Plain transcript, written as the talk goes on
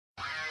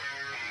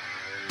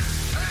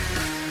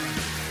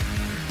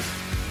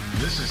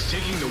This is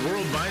Taking the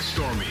World by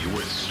Stormy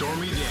with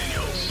Stormy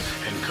Daniels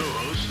and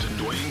co-host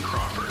Dwayne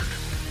Crawford.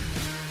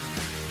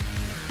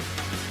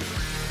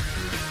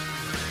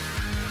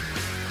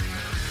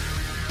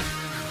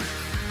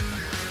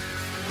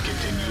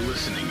 Continue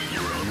listening at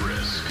your own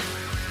risk.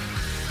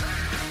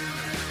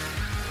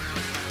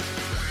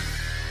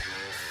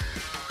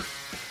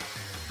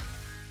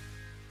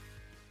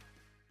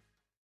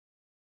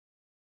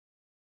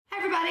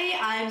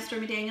 I'm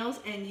Stormy Daniels,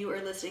 and you are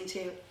listening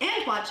to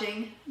and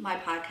watching my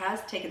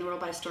podcast, Taking the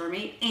World by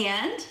Stormy,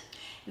 and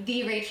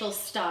The Rachel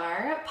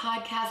Starr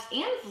podcast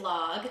and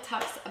vlog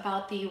talks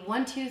about the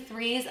 1, 2,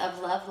 3s of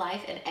love,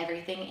 life, and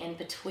everything in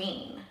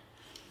between.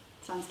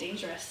 Sounds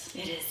dangerous.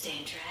 It is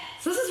dangerous.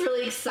 So this is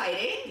really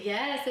exciting.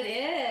 Yes, it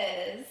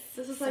is.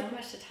 This is so like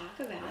much to talk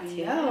about. I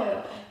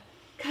know.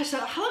 Gosh, so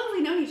how long have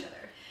we known each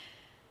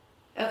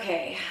other?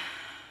 Okay.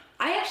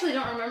 I actually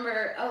don't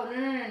remember. Oh,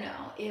 no.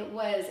 It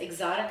was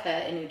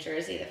Exotica in New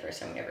Jersey the first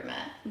time we ever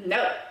met.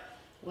 No.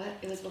 What?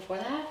 It was before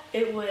that?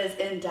 It was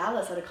in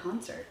Dallas at a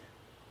concert.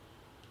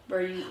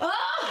 Where you...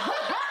 Oh!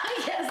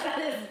 Yes, that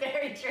is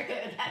very true.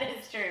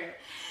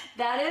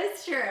 That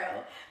is true.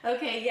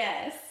 Okay,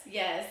 yes.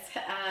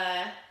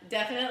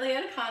 Definitely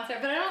at a concert,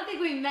 but I don't think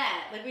we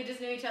met. Like, we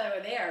just knew each other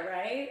were there,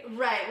 right?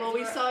 Right. Well,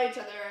 we saw each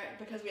other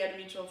because we had a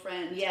mutual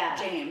friend,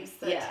 James,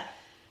 that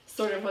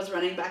sort of was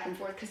running back and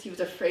forth because he was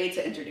afraid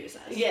to introduce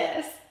us.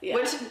 Yes. Yeah.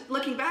 Which,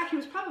 looking back, he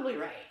was probably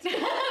right.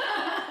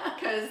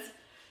 Because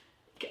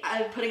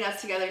putting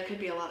us together could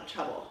be a lot of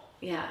trouble.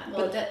 Yeah.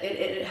 Well,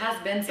 it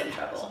has been some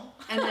trouble.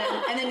 And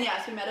then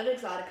yes, we met at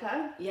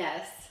Exotica.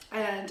 Yes.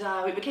 And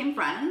we became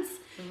friends.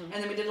 Mm-hmm.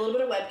 And then we did a little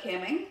bit of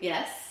webcamming.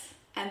 Yes.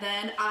 And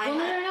then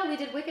No, we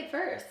did Wicked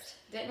first,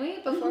 didn't we?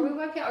 Before we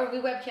webcam, or we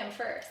webcammed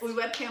first? We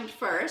webcammed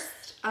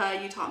first.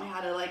 You taught me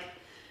how to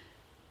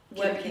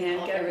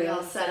webcam, get everything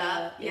all set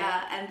up.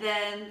 Yeah. And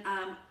then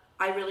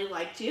I really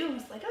liked you. I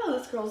was like, oh,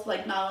 this girl's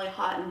like not only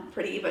hot and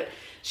pretty, but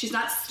she's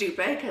not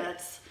stupid, because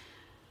that's,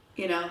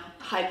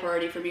 high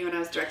priority for me when I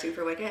was directing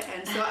for Wicked.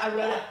 And so I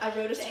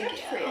wrote a script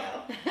for you.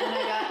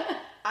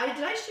 And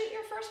did I shoot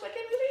your first Wicked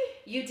movie?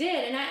 You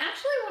did, and I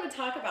actually want to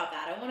talk about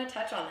that. I want to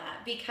touch on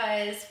that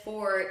because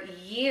for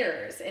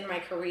years in my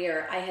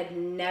career, I had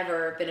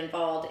never been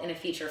involved in a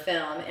feature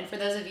film. And for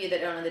those of you that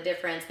don't know the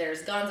difference,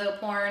 there's gonzo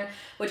porn,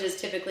 which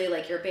is typically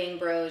like your Bang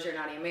Bros, your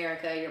Naughty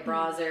America, your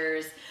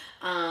Brazzers,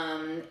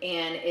 and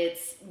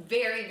it's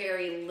very,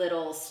 very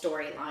little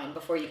storyline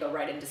before you go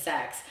right into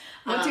sex.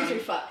 1, 2, 3,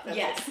 fuck.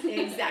 Yes,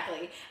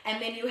 exactly.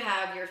 And then you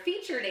have your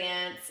feature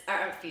dance.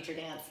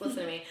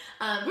 Listen to me.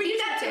 We do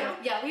that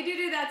too. Yeah, we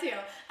do that too.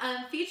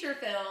 Feature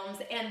films,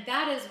 and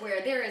that is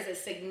where there is a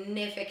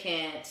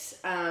significant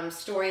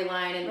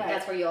storyline, and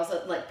that's where you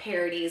also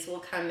parodies will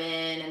come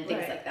in and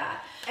things like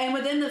that. And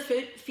within the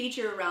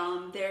feature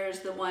realm,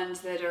 there's the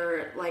ones that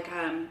are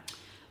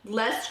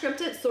less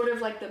scripted, sort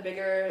of like the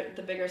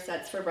bigger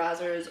sets for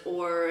Brazzers,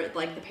 or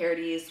like the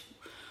parodies,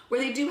 where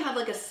they do have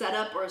a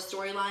setup or a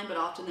storyline, but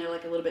often they're a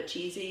little bit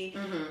cheesy,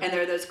 and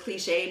they're those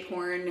cliche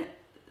porn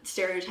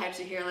stereotypes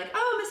you hear,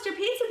 oh, Mr.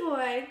 Pizza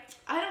Boy,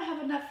 I don't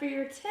have enough for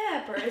your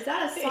tip, or is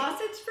that a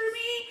sausage for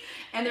me?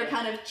 And they're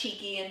kind of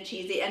cheeky and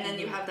cheesy. And then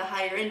you have the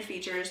higher end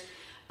features,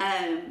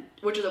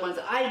 which are the ones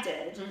that I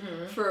did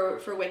for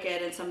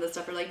Wicked, and some of the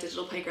stuff for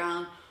Digital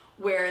Playground,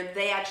 where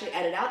they actually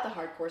edit out the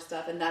hardcore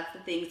stuff, and that's the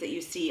things that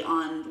you see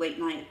on late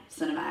night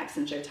Cinemax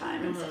and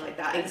Showtime and stuff like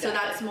that. Exactly. And so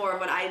that's more of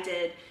what I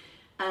did,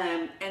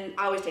 and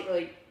I always take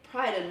really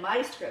pride in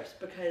my scripts,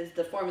 because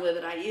the formula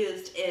that I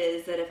used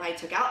is that if I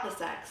took out the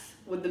sex,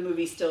 would the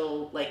movie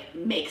still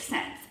make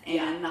sense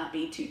and not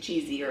be too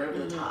cheesy or over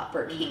the top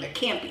or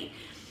campy?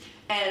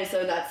 And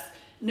so that's,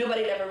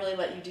 nobody ever really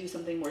let you do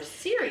something more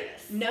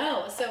serious.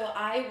 No, so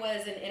I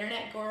was an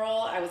internet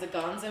girl. I was a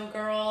gonzo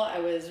girl. I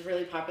was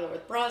really popular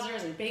with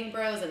Brazzers and Bang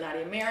Bros and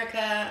Naughty America.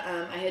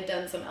 I had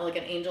done some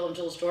Elegant Angel and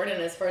Jules Jordan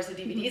as far as the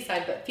DVD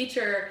side, but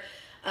feature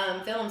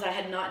films I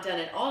had not done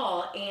at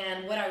all.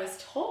 And what I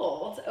was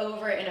told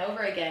over and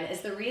over again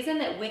is the reason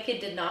that Wicked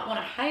did not want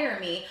to hire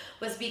me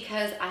was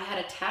because I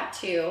had a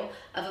tattoo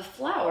of a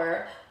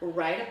flower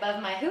right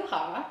above my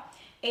hoo-ha,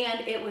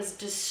 and it was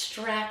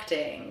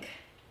distracting.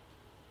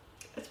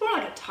 It's more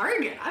like a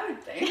target, I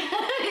would think.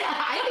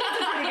 I think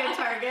it's a pretty good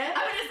target.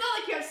 I mean, it's not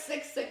like you have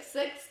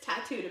 666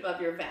 tattooed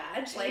above your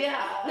badge.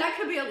 That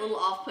could be a little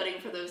off-putting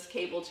for those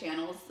cable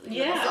channels, the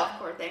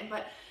softcore thing.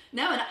 But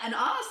no, and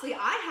honestly,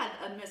 I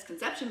had a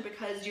misconception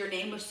because your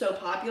name was so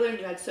popular and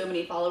you had so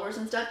many followers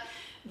and stuff,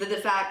 that the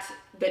fact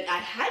that I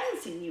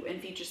hadn't seen you in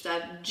feature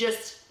stuff,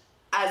 just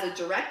as a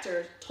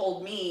director,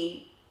 told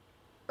me,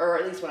 or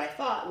at least what I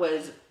thought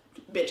was,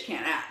 bitch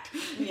can't act.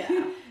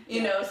 Yeah.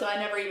 You know, so I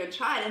never even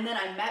tried. And then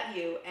I met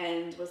you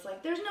and was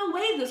like, there's no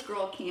way this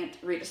girl can't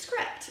read a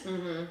script.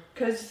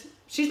 Because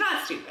she's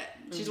not stupid.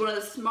 She's one of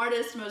the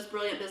smartest, most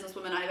brilliant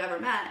businesswomen I've ever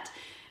met.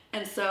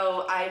 And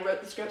so I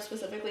wrote the script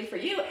specifically for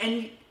you.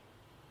 And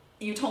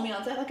you told me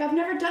on set, I've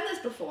never done this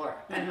before.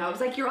 And I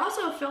was like, you're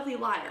also a filthy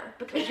liar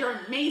because you're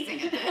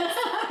amazing at this.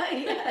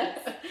 Yes.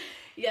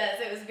 Yes,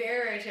 it was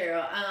very, very true.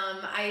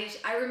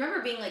 I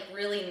remember being like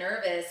really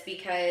nervous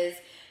because,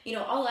 you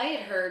know, all I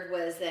had heard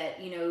was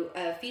that, you know,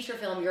 a feature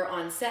film, you're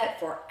on set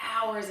for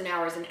hours and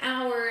hours and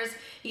hours,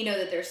 you know,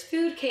 that there's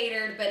food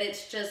catered, but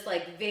it's just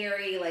like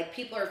very, like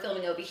people are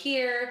filming over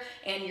here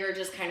and you're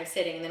just kind of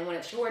sitting. And then when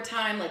it's your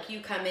time, like you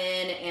come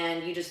in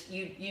and you just,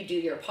 you do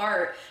your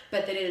part,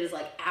 but that it is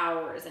like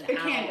hours and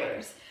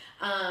hours.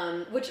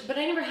 But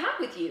I never had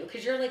with you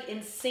because you're like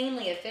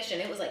insanely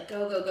efficient. It was like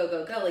go, go, go,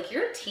 go, go. Like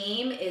your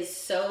team is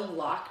so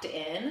locked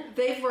in.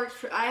 They've worked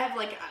for, I have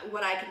like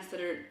what I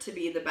consider to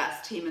be the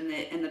best team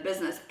in the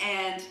business.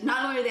 And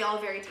not only are they all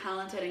very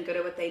talented and good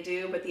at what they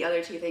do, but the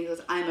other two things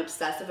is I'm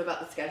obsessive about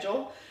the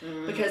schedule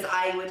because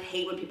I would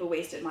hate when people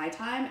wasted my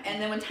time.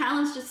 And then when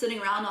talent's just sitting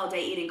around all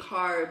day eating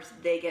carbs,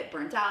 they get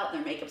burnt out,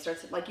 their makeup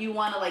starts to, like you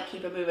want to like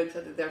keep it moving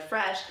so that they're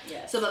fresh.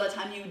 Yes. So by the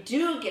time you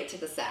do get to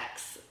the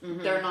sex,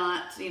 they're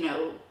not, you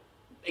know,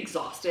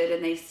 exhausted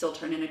and they still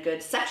turn in a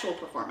good sexual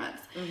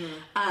performance.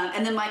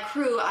 And then my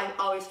crew, I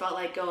always felt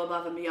like go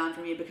above and beyond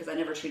for me because I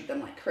never treat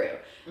them like crew.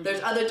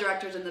 There's other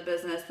directors in the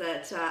business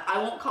that I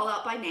won't call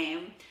out by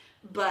name,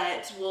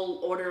 but will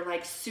order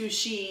like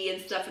sushi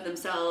and stuff for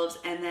themselves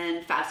and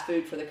then fast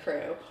food for the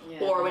crew.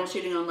 Or when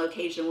shooting on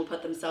location, will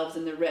put themselves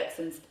in the Ritz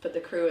and put the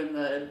crew in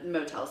the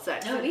Motel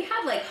 6. No, we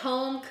had like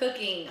home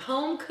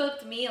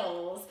cooked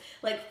meals,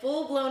 like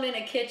full blown in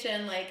a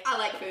kitchen. Like I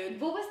like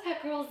food. What was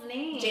that girl's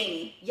name?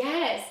 Jamie.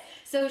 Yes.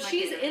 So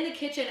she's favorite. in the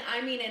kitchen.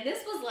 I mean, and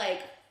this was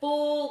like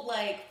full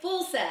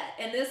set,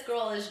 and this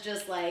girl is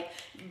just like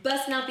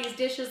busting out these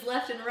dishes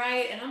left and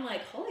right, and I'm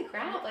like, holy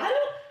crap! Like, I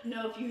don't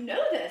know if you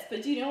know this,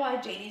 but do you know why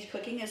Janie's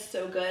cooking is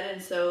so good and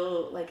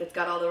so like it's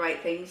got all the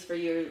right things for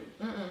you?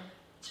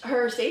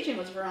 Her staging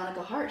was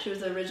Veronica Hart. She was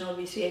the original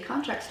VCA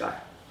contract star.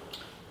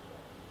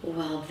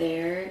 well,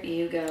 there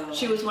you go.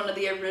 She was one of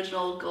the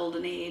original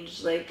golden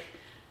age like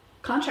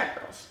contract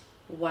girls.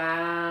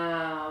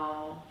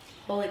 Wow.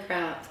 Holy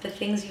crap! The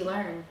things you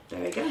learn.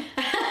 There we go.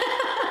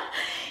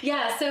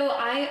 Yeah, so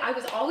I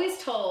was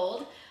always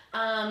told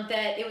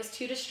that it was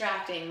too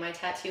distracting. My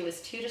tattoo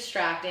was too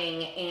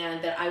distracting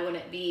and that I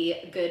wouldn't be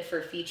good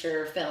for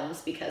feature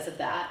films because of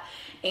that.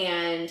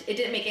 And it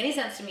didn't make any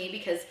sense to me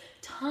because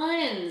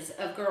tons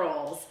of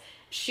girls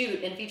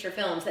shoot in feature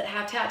films that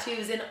have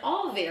tattoos in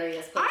all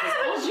various places. I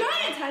have a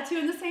giant tattoo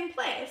in the same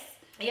place.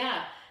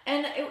 Yeah.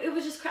 And it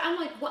was just, I'm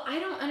like, well, I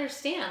don't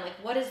understand.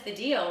 Like, what is the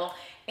deal?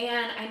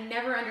 And I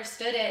never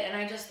understood it. And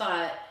I just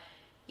thought,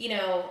 you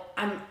know,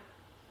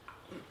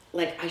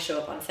 like, I show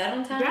up on set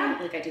on time, Yeah.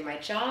 like, I do my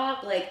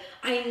job, like,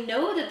 I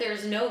know that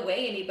there's no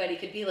way anybody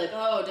could be like,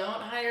 oh, don't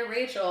hire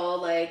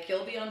Rachel, like,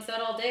 you'll be on set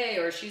all day,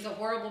 or she's a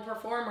horrible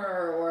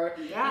performer, or,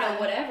 you know,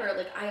 whatever,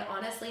 like, I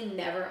honestly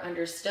never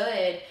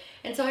understood,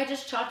 and so I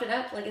just chopped it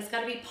up, like, it's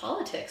gotta be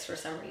politics for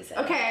some reason.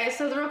 Okay,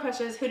 so the real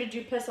question is, who did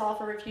you piss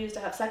off or refuse to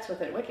have sex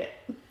with at Wicked?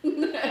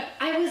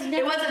 I was never...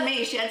 It wasn't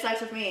me, she had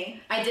sex with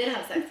me. I did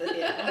have sex with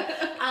you.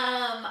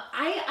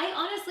 I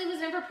honestly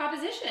was never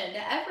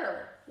propositioned,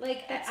 ever.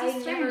 Like, I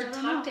never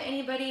talked to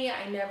anybody.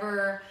 I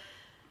never,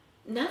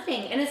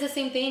 nothing. And it's the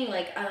same thing,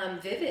 like,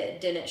 Vivid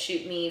didn't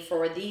shoot me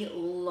for the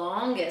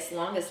longest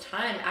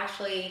time.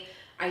 Actually,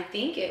 I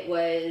think it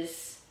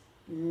was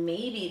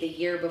maybe the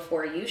year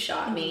before you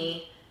shot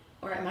me,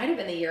 or it might have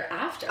been the year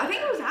after. I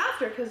think it was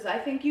after, because I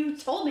think you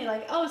told me,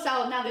 like, oh,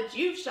 Sal, now that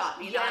you've shot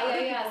me.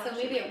 Yeah. So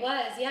maybe it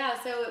was. Yeah,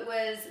 so it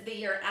was the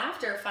year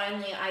after,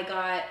 finally, I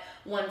got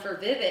one for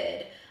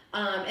Vivid.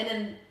 And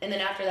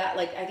then after that,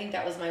 like, I think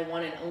that was my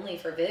one and only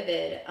for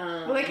Vivid.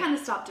 Well, they kind of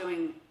stopped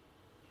doing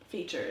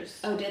features.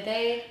 Oh, did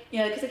they?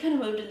 Yeah, because they kind of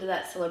moved into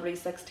that celebrity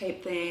sex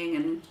tape thing,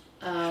 and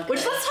Okay.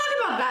 which, let's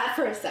talk about that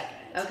for a second.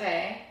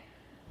 Okay.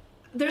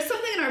 There's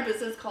something in our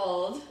business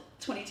called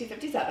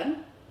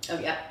 2257. Oh,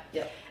 yeah.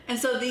 Yep. And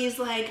so these,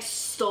 like,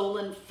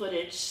 stolen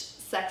footage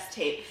sex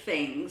tape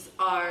things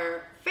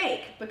are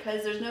fake,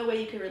 because there's no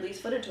way you could release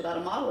footage without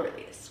a model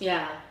release.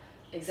 Yeah,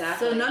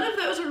 exactly. So none of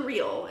those are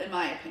real, in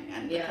my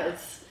opinion,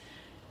 because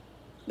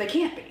they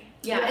can't be.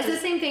 Yeah, it's the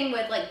same thing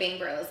with, like, Bang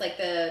Bros, like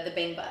the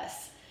Bang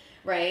Bus,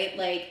 right?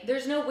 Like,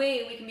 there's no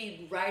way we can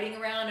be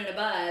riding around in a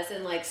bus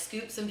and, like,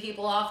 scoop some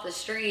people off the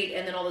street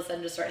and then all of a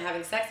sudden just start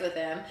having sex with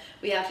them.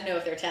 We have to know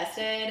if they're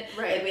tested.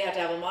 Right. Like, we have to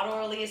have a model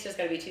release, just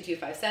gotta be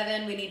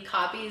 2257. We need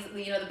copies,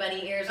 you know, the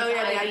bunny ears with Oh,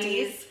 yeah, the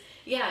the IDs.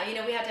 Yeah, you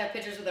know, we have to have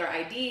pictures with our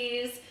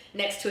IDs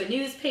next to a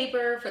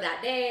newspaper for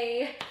that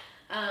day.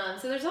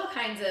 So there's all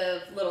kinds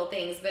of little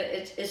things, but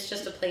it's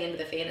just to play into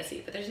the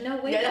fantasy. But there's no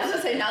way. Yeah, I was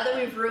gonna say, now that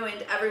we've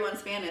ruined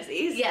everyone's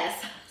fantasies.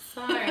 Yes.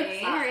 Sorry.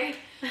 Sorry.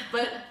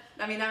 But,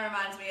 I mean, that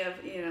reminds me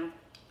of, you know,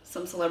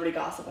 some celebrity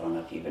gossip. I don't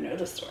know if you even know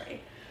this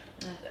story.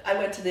 I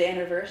went to the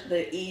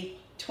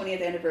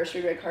 20th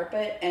anniversary red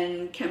carpet,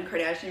 and Kim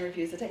Kardashian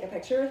refused to take a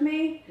picture with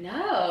me.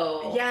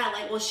 No. Yeah,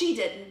 like, well, she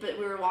didn't, but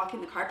we were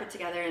walking the carpet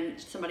together, and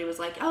somebody was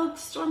like, oh,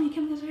 Stormy,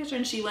 Kim can take a picture.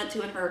 And she went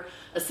to, and her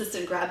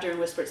assistant grabbed her and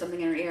whispered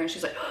something in her ear, and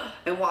she's like,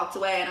 and walked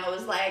away. And I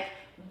was like,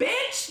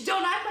 bitch,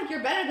 don't act like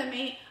you're better than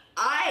me.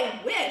 I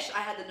wish I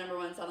had the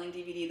 #1 selling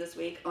DVD this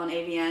week on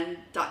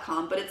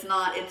avn.com, but it's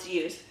not, it's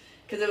used.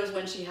 because it was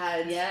when she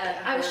had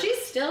She's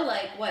still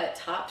like what,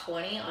 top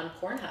 20 on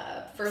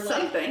Pornhub for like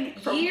something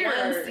from years.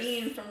 one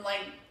scene from like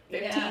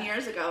 15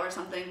 years ago or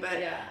something.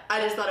 But I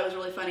just thought it was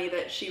really funny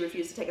that she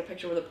refused to take a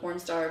picture with a porn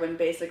star when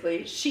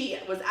basically she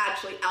was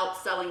actually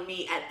outselling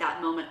me at that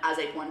moment as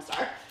a porn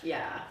star.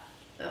 Yeah.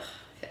 Ugh,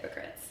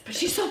 hypocrites. But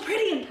she's so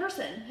pretty in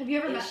person. Have you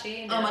ever met?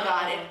 She? Oh my No.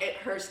 God,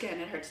 her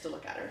skin, it hurts to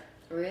look at her.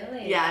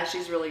 Really? Yeah,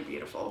 she's really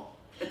beautiful.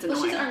 It's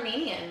annoying. Well, she's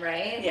Armenian,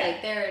 right? Yeah.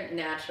 Like, they're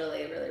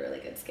naturally really, really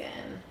good skin.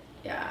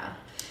 Yeah.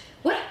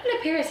 What happened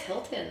to Paris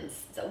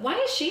Hilton's? Why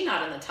is she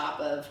not in the top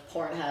of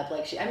Pornhub?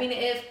 Like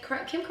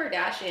if Kim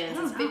Kardashian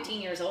is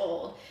 15 years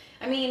old,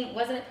 I mean,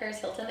 wasn't it Paris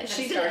Hilton that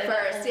she did it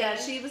first? Yeah,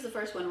 she was the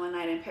first one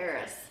night in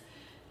Paris,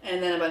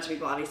 and then a bunch of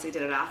people obviously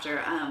did it after.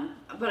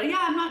 But yeah,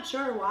 I'm not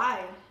sure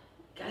why.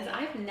 Guys,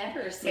 I've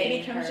never seen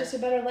Maybe Kim's just a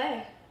better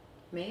leg.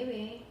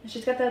 Maybe.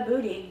 She's got that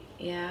booty.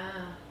 Yeah.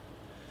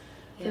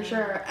 For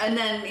sure. And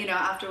then,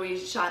 after we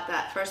shot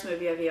that first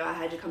movie of you, I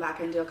had to come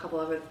back and do a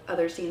couple of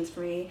other scenes for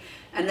me.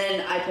 And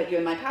then I put you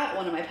in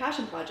one of my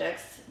passion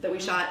projects that we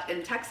shot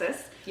in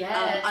Texas.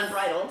 Yes.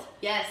 Unbridled.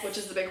 Yes. Which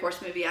is the big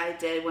horse movie I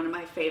did, one of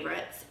my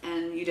favorites.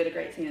 And you did a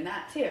great scene in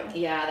that, too.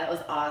 Yeah, that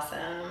was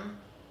awesome.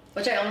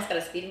 Which I almost got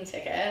a speeding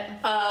ticket.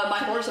 My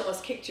horse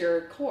almost kicked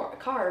your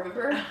car,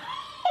 remember?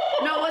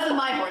 No, it wasn't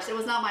my horse. It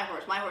was not my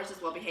horse. My horse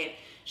is well behaved.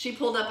 She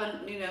pulled up,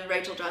 and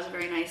Rachel drives a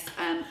very nice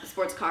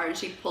sports car, and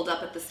she pulled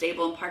up at the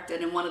stable and parked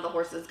it, and one of the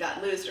horses got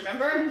loose,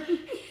 remember? And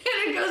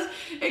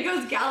it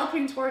goes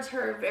galloping towards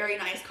her very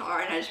nice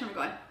car, and I just remember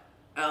going,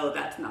 oh,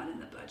 that's not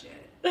in the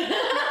budget.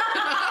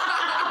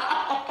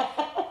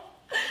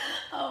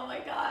 Oh my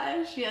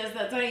gosh, yes,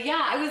 that's funny.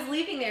 Yeah, I was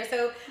leaving there,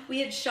 so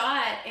we had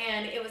shot,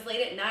 and it was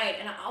late at night,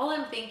 and all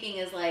I'm thinking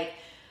is like,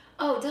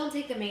 oh, don't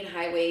take the main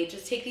highway,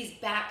 just take these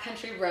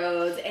backcountry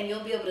roads and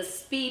you'll be able to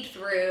speed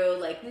through,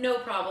 like no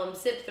problem,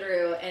 zip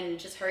through and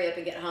just hurry up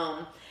and get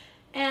home.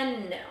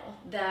 And no,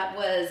 that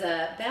was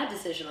a bad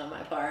decision on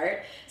my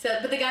part.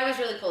 But the guy was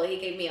really cool. He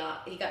got me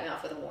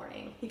off with a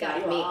warning. He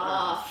got me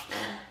off.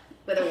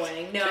 With a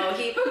warning. No,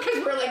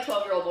 because we're like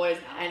 12-year-old boys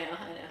now. I know.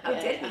 Oh,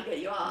 did he get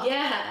you off?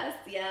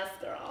 Yes,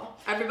 girl.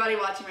 Everybody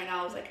watching right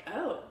now was like,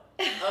 oh,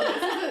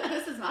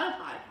 this is not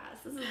a podcast.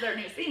 This is their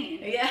new scene.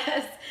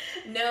 Yes.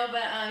 No,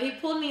 but he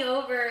pulled me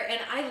over, and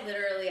I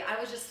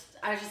was just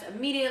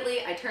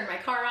immediately, I turned my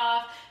car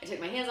off, I took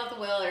my hands off the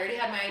wheel, I already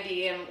had my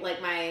ID and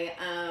like my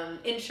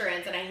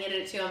insurance, and I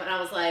handed it to him, and I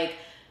was like,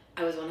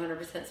 I was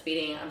 100%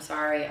 speeding, I'm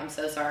sorry, I'm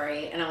so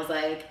sorry. And I was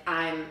like,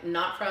 I'm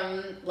not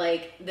from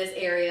like this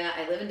area,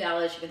 I live in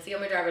Dallas, you can see on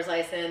my driver's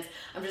license,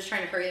 I'm just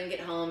trying to hurry and get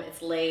home,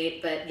 it's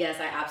late, but yes,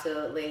 I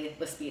absolutely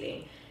was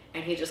speeding.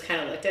 And he just kind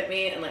of looked at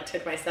me and like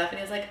took my stuff and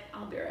he was like,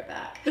 I'll be right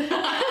back.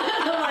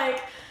 I'm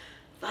like,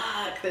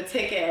 fuck the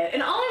ticket.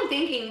 And all I'm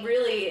thinking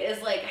really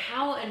is like,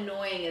 how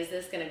annoying is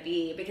this going to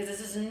be? Because this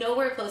is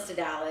nowhere close to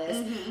Dallas.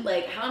 Mm-hmm.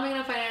 Like, how am I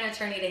going to find an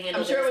attorney to handle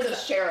this? I'm sure it was a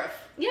sheriff.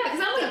 Yeah, because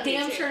I'm like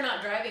damn sure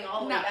not driving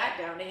all the way back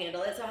down to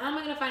handle it. So how am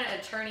I going to find an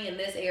attorney in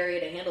this area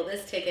to handle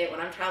this ticket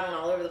when I'm traveling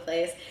all over the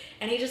place?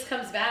 And he just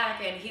comes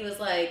back and he was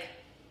like,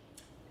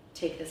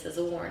 take this as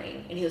a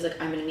warning. And he was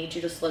like, I'm going to need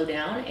you to slow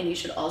down, and you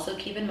should also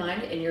keep in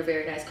mind in your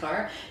very nice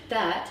car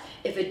that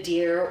if a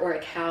deer or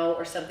a cow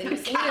or something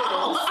is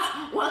loose,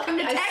 welcome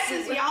to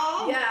Texas,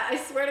 y'all. Yeah, I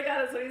swear to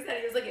God, that's what he said.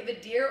 He was like, if a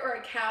deer or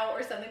a cow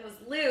or something was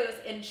loose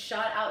and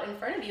shot out in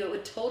front of you, it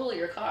would total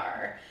your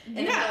car in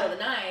the middle of the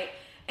night.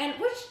 And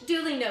which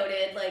duly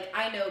noted, like,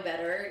 I know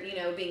better,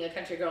 being a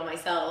country girl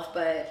myself,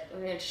 but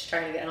we're just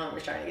trying to get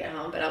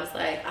home. But I was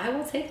like, I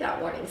will take that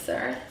warning,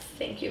 sir.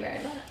 Thank you very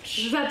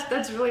much.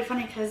 That's really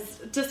funny, because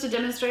just to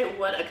demonstrate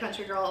what a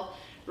country girl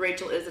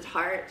Rachel is at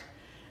heart,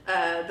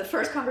 the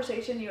first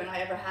conversation you and I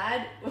ever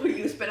had,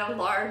 you spent a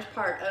large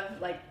part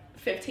of, like,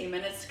 15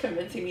 minutes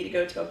convincing me to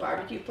go to a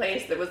barbecue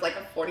place that was like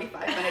a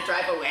 45-minute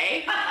drive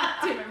away.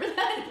 Do you remember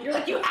that? You're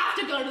like, you have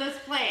to go to this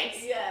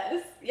place.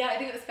 Yes. Yeah, I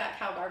think it was Fat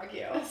Cow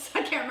Barbecue.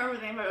 I can't remember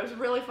the name, but it was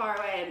really far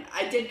away, and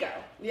I did go.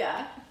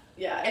 Yeah.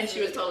 Yeah. And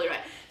she was totally right.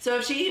 So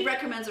if she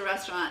recommends a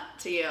restaurant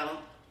to you,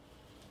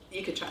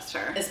 you can trust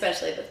her.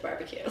 Especially if it's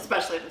barbecue.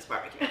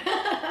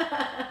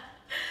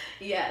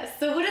 Yes.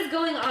 So what is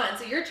going on?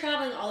 So you're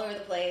traveling all over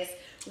the place.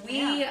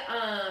 We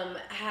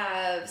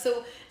have,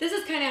 so this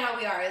is kind of how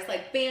we are. It's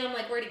like, bam,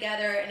 like we're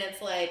together, and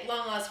it's like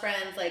long lost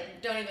friends,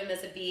 like don't even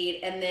miss a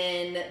beat, and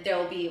then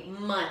there'll be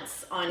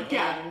months on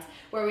end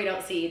where we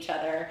don't see each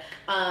other.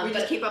 We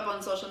just keep up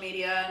on social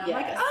media, and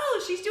I'm like,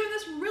 oh, she's doing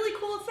this really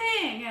cool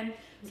thing, and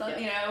so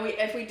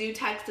if we do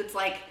text, it's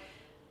like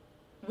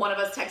one of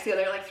us texts the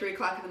other like 3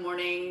 o'clock in the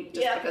morning,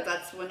 just because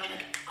that's when I'm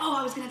like, oh,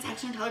 I was gonna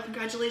text her and tell her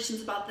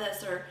congratulations about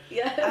this, or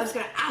I was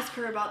gonna ask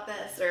her about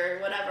this, or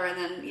whatever, and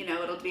then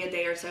it'll be a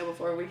day or so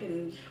before we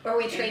can. Or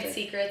we trade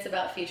secrets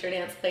about feature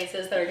dance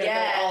places that are gonna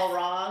go all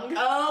wrong.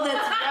 Oh,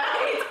 that's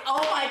right.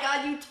 Oh my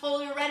God, you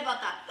totally were right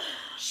about that.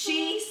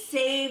 She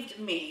saved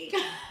me.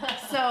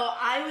 So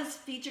I was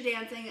feature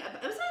dancing. It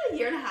was about a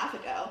year and a half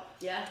ago.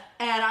 Yeah.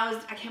 And I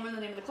can't remember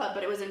the name of the club,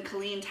 but it was in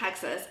Killeen,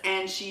 Texas,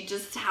 and she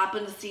just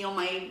happened to see on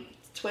my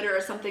Twitter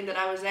or something that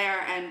I was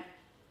there, and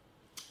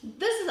I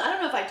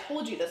don't know if I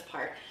told you this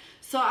part.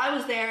 So I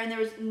was there, and there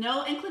was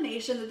no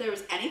inclination that there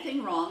was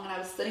anything wrong, and I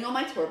was sitting on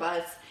my tour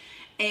bus,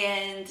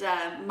 and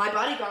my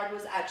bodyguard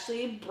was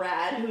actually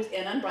Brad, who's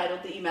in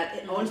Unbridled that you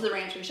met, owns the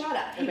ranch we shot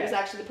at. He was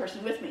actually the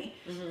person with me.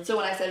 So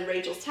when I said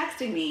Rachel's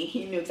texting me,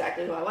 he knew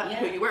exactly who I was,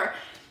 who you were.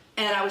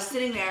 And I was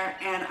sitting there,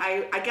 and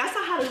I guess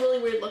I had a really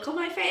weird look on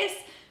my face,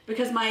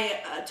 because my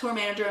tour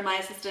manager and my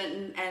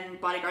assistant and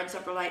bodyguard and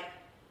stuff were like,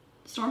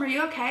 Storm, are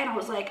you okay? And I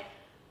was like,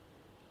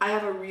 I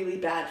have a really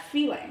bad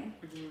feeling.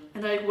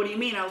 And they're like, what do you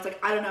mean? I was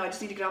like, I don't know, I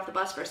just need to get off the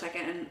bus for a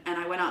second. And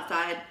I went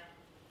outside,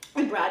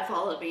 and Brad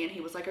followed me, and he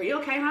was like, are you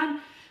okay,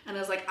 hon? And I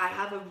was like, I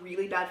have a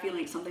really bad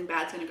feeling something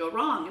bad's gonna go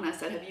wrong. And I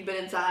said, have you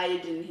been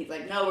inside? And he's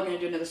like, no, we're gonna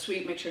do another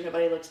sweep, make sure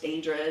nobody looks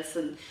dangerous.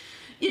 And,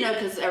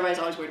 because everybody's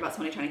always worried about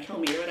somebody trying to kill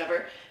me or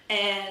whatever.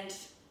 And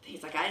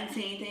he's like, I didn't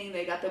see anything.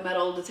 They got the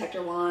metal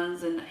detector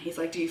wands. And he's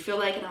like, do you feel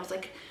like? And I was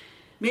like,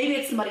 maybe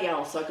it's somebody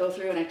else. So I go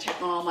through and I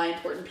check on all my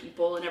important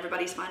people, and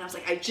everybody's fine. I was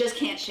like, I just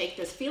can't shake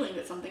this feeling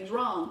that something's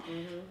wrong.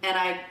 And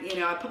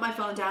I put my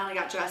phone down, I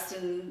got dressed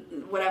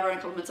and whatever, and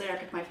a couple minutes later I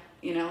picked my,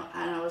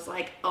 and I was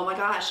like, oh my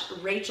gosh,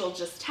 Rachel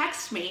just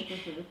texted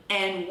me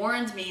and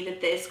warned me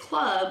that this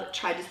club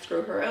tried to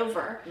screw her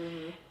over,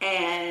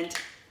 and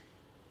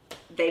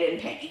they didn't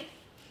pay me.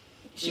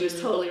 She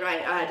was totally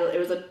right. It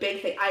was a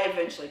big thing. I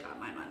eventually got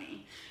my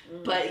money.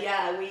 But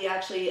yeah, we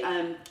actually,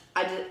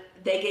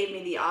 they gave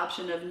me the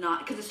option of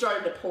not, because it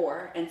started to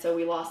pour, and so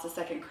we lost the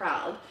second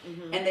crowd.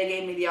 And they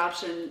gave me the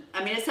option.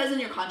 I mean, it says in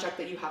your contract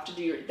that you have to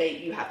do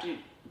they have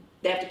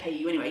to pay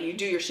you anyway. You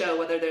do your show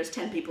whether there's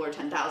 10 people or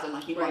 10,000,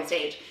 like you go on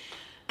stage.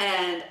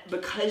 And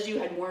because you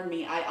had warned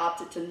me, I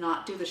opted to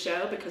not do the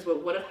show, because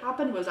what would have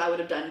happened was I would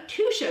have done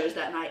 2 shows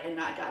that night and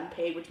not gotten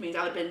paid, which means I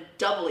would have been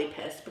doubly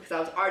pissed, because I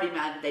was already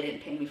mad that they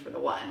didn't pay me for the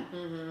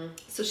one.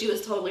 So she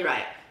was totally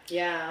right.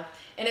 Yeah.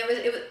 And it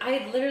was I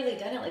had literally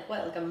done it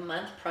like a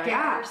month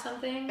prior or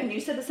something. And you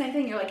said the same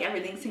thing. You're like,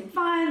 everything seemed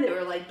fine. They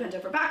were like bent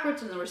over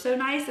backwards, and they were so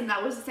nice. And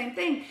that was the same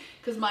thing,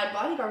 because my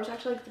bodyguard was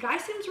actually like, the guy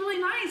seems really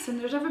nice, and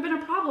there's never been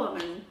a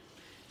problem. And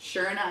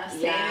sure enough,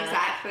 same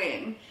exact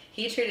thing.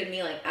 He treated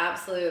me like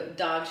absolute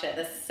dog shit.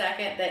 The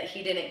second that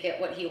he didn't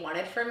get what he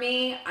wanted from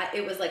me,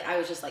 it was like I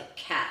was just like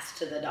cast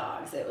to the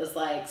dogs. It was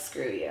like,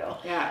 screw you.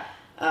 Yeah.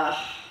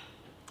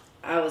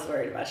 I was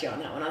worried about you on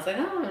that one. I was like,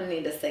 I don't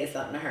need to say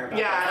something to her about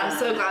that. I'm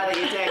so glad that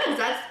you did. Because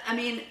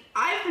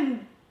I've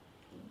been,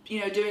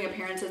 doing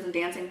appearances and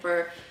dancing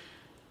for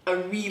a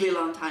really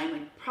long time,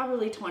 like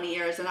probably 20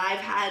 years. And I've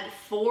had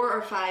 4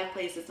 or 5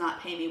 places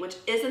not pay me, which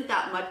isn't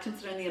that much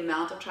considering the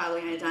amount of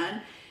traveling I've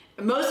done.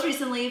 Most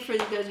recently, for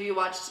those of you who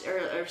watched,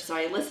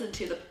 listened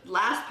to the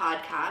last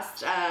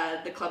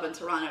podcast, the club in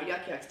Toronto,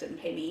 Yuck Yucks didn't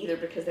pay me either,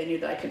 because they knew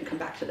that I couldn't come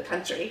back to the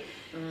country.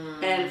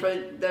 And for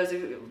those of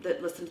you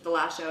that listened to the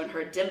last show and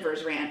heard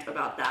Denver's rant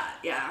about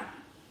that,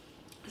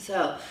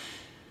 so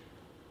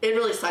it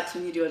really sucks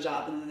when you do a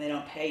job and then they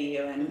don't pay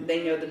you, and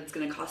they know that it's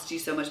going to cost you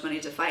so much money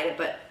to fight it.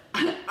 But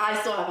I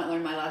still haven't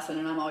learned my lesson,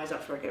 and I'm always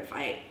up for a good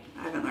fight.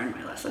 I haven't learned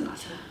my lesson not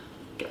to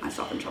get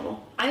myself in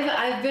trouble.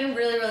 I've been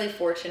really, really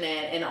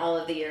fortunate in all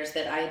of the years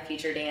that I had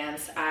feature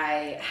dance.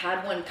 I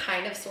had one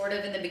kind of sort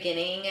of in the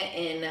beginning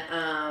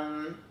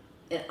on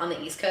the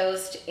East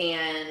Coast,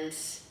 and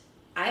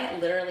I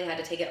literally had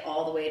to take it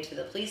all the way to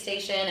the police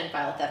station and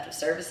file theft of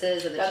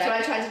services. That's what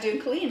I tried to do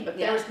in Killeen, but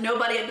there was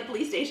nobody at the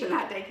police station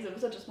that day because it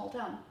was such a small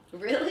town.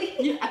 Really?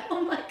 Yeah. Oh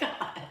my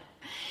God.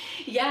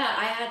 Yeah,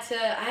 I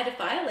had to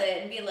file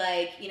it and be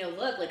like,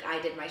 look, like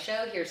I did my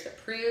show. Here's the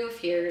proof.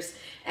 Here's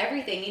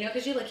everything.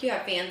 Because you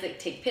have fans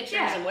that take pictures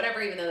and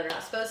whatever, even though they're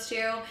not supposed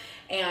to.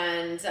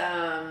 And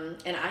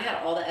I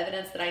had all the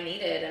evidence that I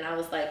needed, and I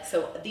was like,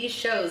 so these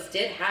shows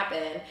did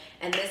happen,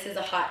 and this is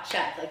a hot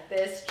check. Like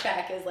this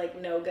check is like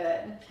no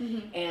good.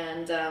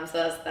 And so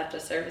that was theft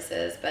of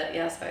services. But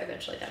yeah, so I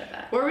eventually got it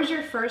back. Where was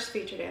your first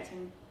feature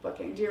dancing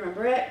booking? Do you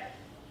remember it?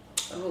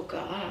 Oh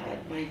God,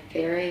 my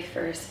very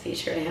first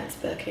feature dance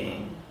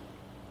booking.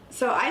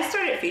 So I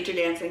started feature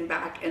dancing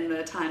back in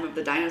the time of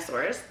the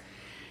dinosaurs.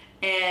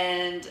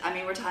 And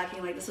we're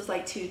talking like, this was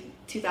like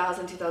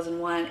 2000,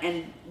 2001.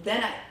 And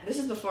then this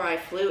is before I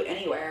flew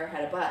anywhere,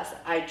 had a bus.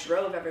 I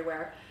drove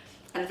everywhere.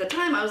 And at the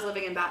time I was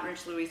living in Baton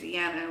Rouge,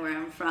 Louisiana, where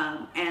I'm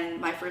from.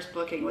 And my first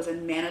booking was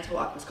in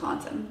Manitowoc,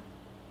 Wisconsin.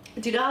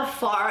 Do you know how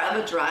far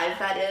of a drive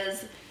that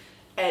is?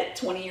 At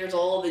 20 years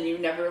old, and you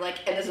never and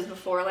this is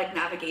before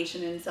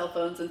navigation and cell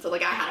phones, and so I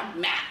had a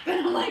map,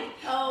 and I'm like,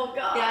 oh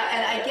God. Yeah,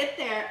 and I get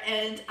there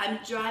and I'm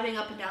driving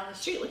up and down the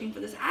street looking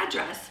for this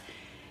address.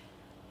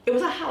 It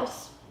was a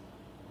house.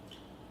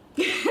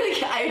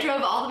 I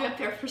drove all the way up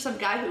there for some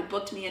guy who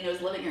booked me into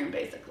his living room,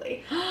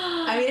 basically.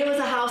 It was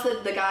a house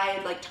that the guy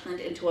had turned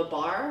into a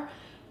bar,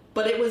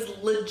 but it was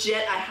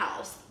legit a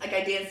house. I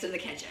danced in the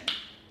kitchen.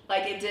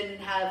 It didn't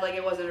have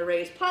it wasn't a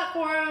raised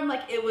platform.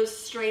 It was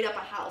straight up a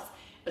house.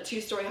 a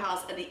 2-story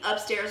house, and the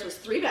upstairs was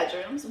 3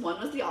 bedrooms.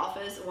 One was the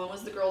office, one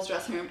was the girls'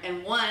 dressing room,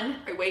 and one,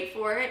 wait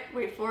for it,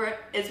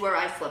 is where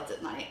I slept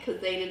at night,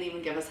 because they didn't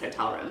even give us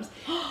hotel rooms.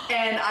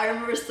 And I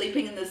remember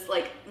sleeping in this,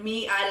 like,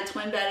 I had a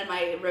twin bed, and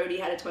my roadie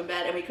had a twin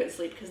bed, and we couldn't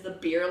sleep because the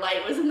beer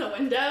light was in the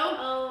window.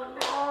 Oh,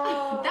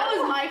 no. That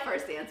was my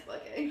first dance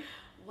booking.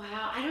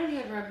 Wow, I don't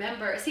even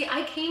remember. See,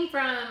 I came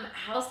from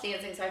house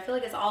dancing, so I feel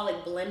like it's all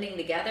like blending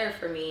together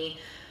for me.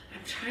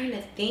 I'm trying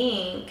to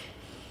think.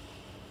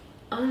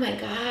 Oh my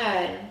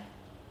God.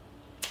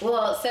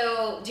 Well,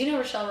 so do you know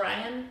Rochelle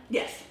Ryan?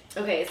 Yes.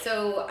 Okay,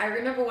 so I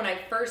remember when I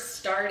first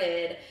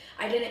started,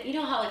 I didn't, you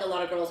know how like a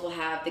lot of girls will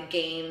have the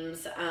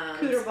games.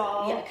 Cooter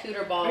ball. Yeah,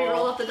 cooter ball. You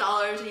roll up the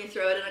dollars and you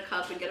throw it in a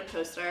cup and get a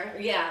poster.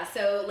 Yeah,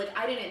 so like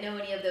I didn't know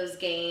any of those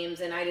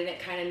games and I didn't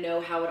kind of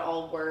know how it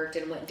all worked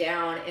and went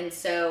down. And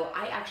so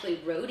I actually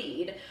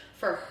roadied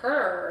for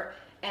her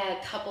a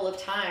couple of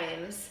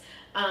times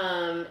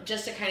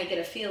just to kind of get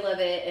a feel of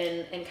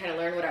it and kind of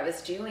learn what I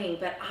was doing.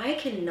 But I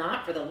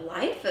cannot for the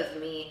life of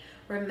me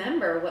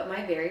remember what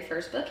my very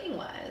first booking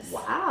was.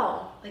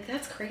 Wow. Like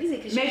that's crazy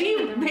because maybe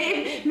it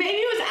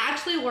was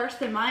actually worse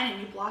than mine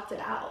and you blocked it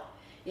out.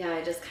 Yeah,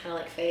 I just kind of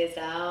like phased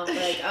out.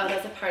 Like, oh,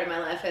 that's a part of my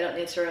life I don't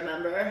need to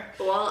remember.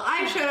 Well,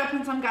 I showed up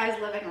in some guy's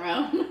living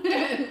room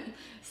and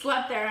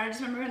slept there, and I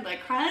just remember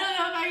like crying. I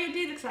don't know how you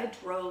do this because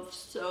I drove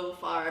so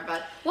far.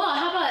 But well,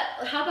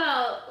 how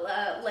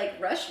about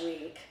like Rush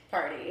Week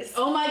parties?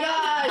 Oh my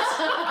gosh!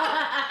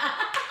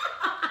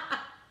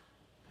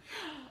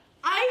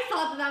 I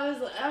thought I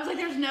was like,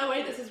 there's no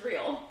way this is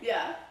real.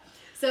 Yeah.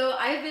 So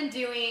I've been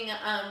doing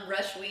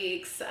Rush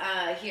Weeks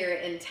here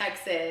in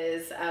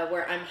Texas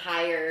where I'm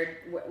hired,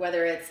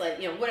 whether it's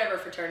like, you know, whatever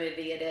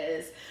fraternity it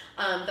is,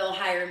 they'll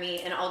hire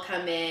me and I'll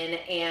come in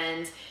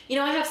and, you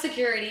know, I have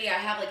security, I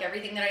have like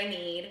everything that I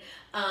need,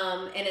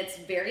 and it's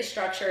very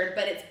structured,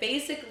 but it's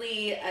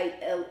basically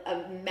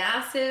a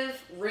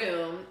massive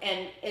room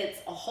and it's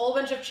a whole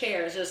bunch of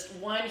chairs, just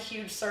one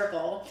huge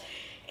circle.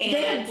 And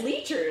they had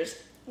bleachers.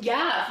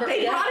 Yeah.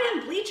 They brought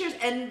in bleachers,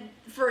 and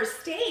for a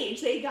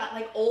stage, they got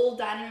like old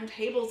dining room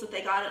tables that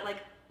they got at like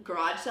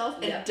garage sales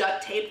and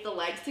duct taped the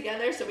legs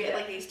together. So we had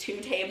like these 2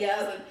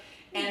 tables,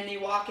 and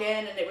you walk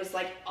in, and it was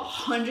like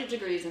 100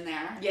 degrees in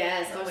there.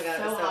 Yes. Oh my God,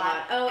 it was so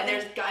hot. Oh, and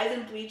there's guys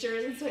in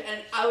bleachers,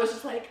 and I was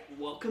just like,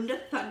 welcome to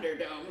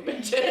Thunderdome,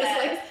 bitches.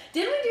 Yes. Like,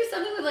 didn't we do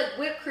something with like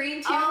whipped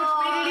cream too,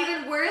 which made it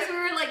even worse? We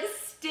were like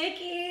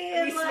sticky.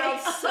 And we smelled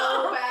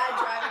so bad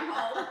driving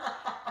home.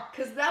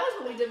 Because that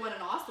was what we did when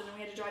in Austin, and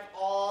we had to drive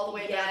all the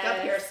way back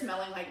up here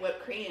smelling like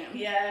whipped cream.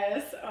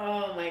 Yes.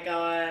 Oh my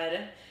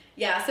God.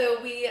 Yeah.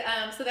 So we,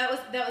 so that was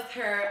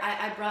her.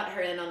 I brought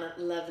her in on a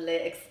lovely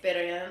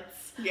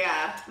experience.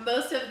 Yeah.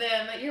 Most of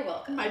them, you're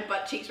welcome. My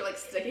butt cheeks were like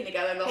sticking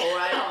together the whole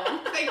ride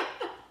home.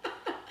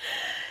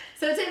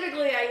 So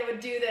typically I would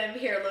do them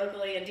here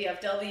locally in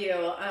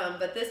DFW,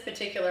 but this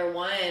particular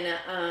one,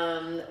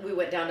 we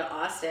went down to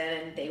Austin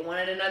and they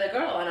wanted another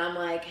girl, and I'm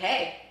like,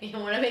 hey, you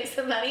want to make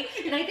some money?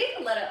 And I think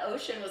Aletta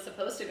Ocean was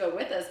supposed to go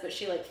with us, but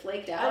she like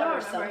flaked out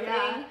or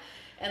something,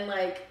 and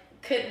like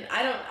couldn't.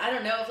 I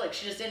don't know if like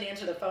she just didn't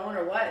answer the phone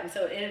or what, and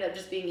so it ended up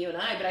just being you and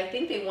I. But I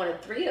think they wanted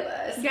 3 of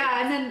us.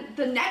 Yeah, and then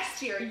the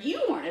next year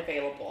you weren't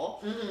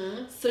available,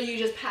 so you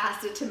just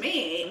passed it to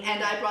me,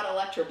 and I brought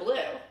Electra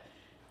Blue.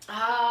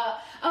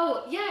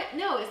 Oh, yeah,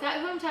 no, is that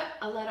who I'm talking?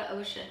 Aletta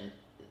Ocean.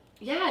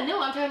 Yeah, no,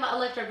 I'm talking about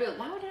Electra Blue.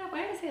 Why did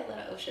I say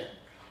Aletta Ocean?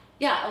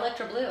 Yeah,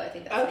 Electra Blue, I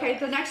think that's okay.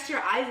 The next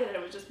year I did it,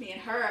 it was just me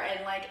and her,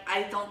 and like,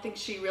 I don't think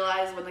she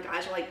realized when the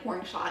guys were like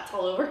pouring shots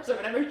all over, so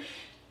whenever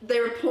they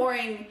were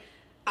pouring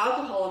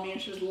alcohol on me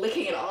and she was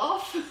licking it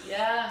off.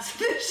 Yeah.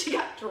 So then she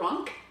got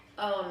drunk.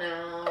 Oh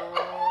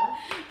no.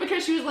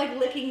 Because she was like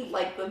licking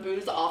like the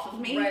booze off of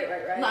me.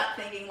 Right. Not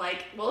thinking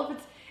like, well, if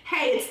it's,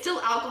 hey, it's still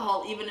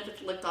alcohol even if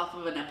it's licked off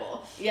of a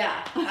nipple.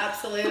 Yeah,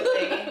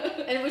 absolutely.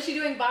 And was she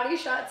doing body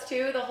shots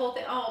too? The whole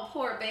thing? Oh,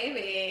 poor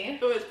baby.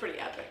 It was pretty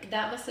epic.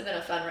 That must have been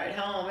a fun ride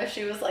home if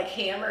she was like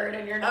hammered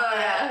and you're not. Oh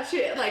yeah,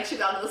 she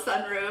got to the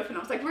sunroof and I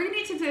was like, we're gonna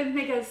need to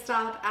make a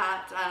stop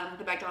at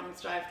the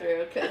McDonald's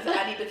drive-thru because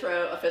I need to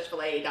throw a fish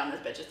fillet down this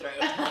bitch's throat.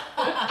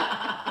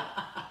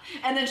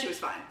 And then she was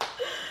fine.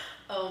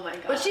 Oh my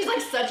God. But she's like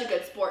such a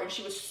good sport and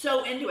she was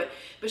so into it.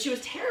 But she was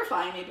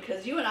terrifying me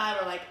because you and I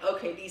were like,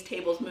 okay, these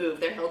tables move.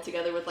 They're held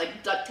together with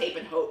like duct tape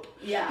and hope.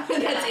 Yeah.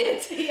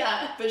 That's it.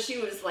 Yeah. But she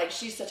was like,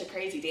 she's such a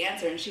crazy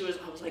dancer and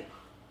I was like,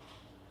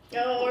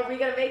 oh, are we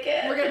gonna make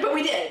it? But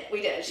we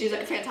did. She's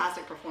like a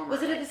fantastic performer.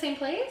 Was it at the same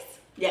place?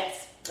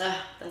 Yes.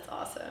 That's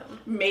awesome.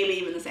 Maybe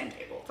even the same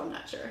tables. I'm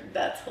not sure.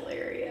 That's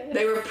hilarious.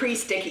 They were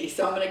pre-sticky,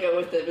 so I'm gonna go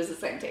with it was the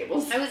same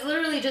tables. I was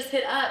literally just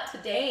hit up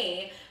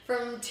today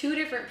from 2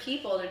 different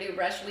people to do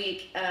Rush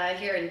Week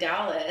here in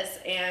Dallas,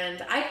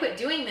 and I quit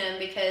doing them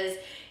because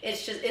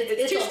it's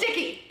too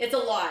sticky. It's a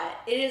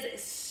lot. It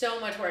is so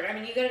much work. I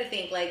mean, you got to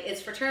think like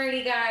it's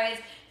fraternity guys.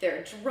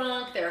 They're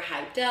drunk. They're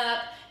hyped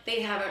up.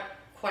 They haven't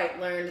quite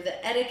learned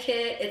the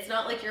etiquette. It's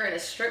not like you're in a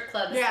strip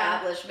club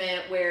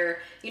establishment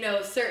where, you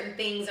know, certain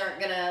things aren't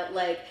gonna,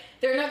 like,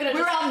 they're not gonna.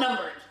 We're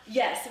outnumbered.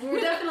 Yes, we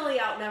were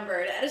definitely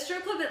outnumbered. At a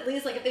strip club, at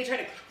least, like, if they try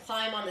to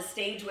climb on the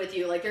stage with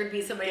you, like, there'd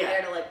be somebody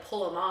there to, like,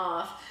 pull them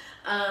off.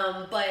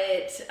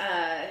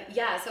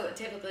 So it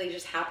typically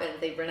just happens.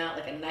 They rent out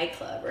like a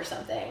nightclub or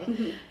something.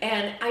 Mm-hmm.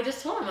 And I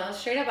just told him, I was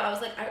straight up, I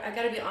was like, I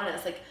gotta be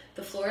honest, like,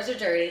 the floors are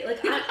dirty. Like,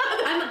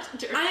 I'm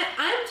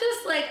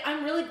just like,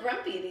 I'm really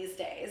grumpy these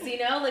days, you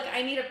know? Like,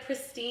 I need a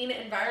pristine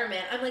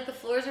environment. I'm like, the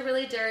floors are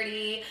really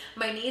dirty.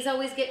 My knees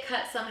always get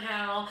cut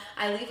somehow.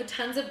 I leave with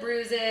tons of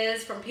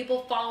bruises from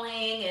people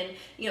falling and,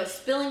 you know,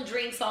 spilling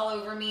drinks all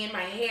over me and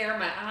my hair,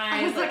 my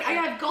eyes. I was like, I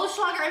have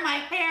Goldschlager in my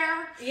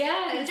hair.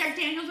 Yes. And Jack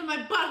Daniels in my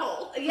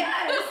butthole.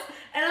 Yes.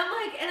 And I'm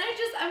like,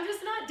 I'm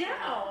just not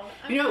down.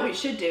 You know what we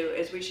should do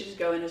is we should just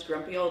go in as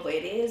grumpy old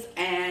ladies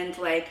and,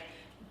 like,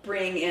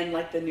 bring in,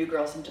 like, the new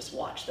girls and just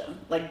watch them,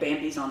 like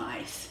Bambi's on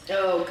ice.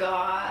 Oh,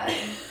 God.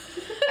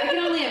 I can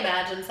only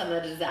imagine some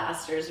of the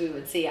disasters we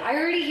would see. I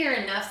already hear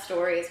enough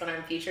stories when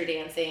I'm feature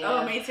dancing.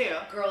 Oh, me too.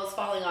 Girls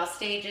falling off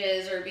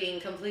stages or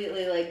being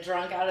completely, like,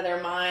 drunk out of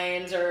their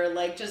minds or,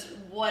 like, just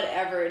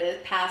whatever it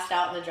is, passed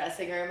out in the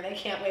dressing room and they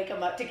can't wake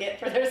them up to get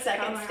for their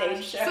second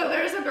stage show. So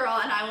there's a girl,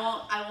 and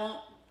I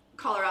won't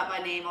call her out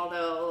by name,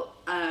 although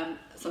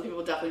some people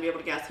will definitely be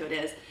able to guess who it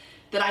is,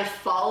 that I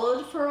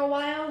followed for a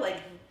while. Like,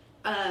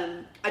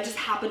 I just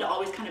happened to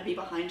always kind of be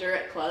behind her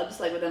at clubs,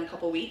 like, within a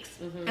couple weeks.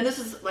 Mm-hmm. And this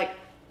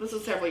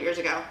was several years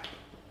ago.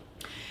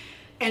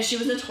 And she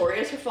was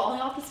notorious for falling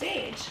off the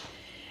stage.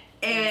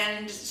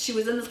 And she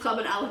was in this club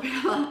in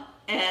Alabama,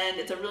 and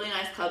it's a really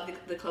nice club.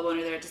 The club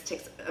owner there just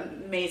takes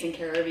amazing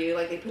care of you.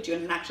 Like, they put you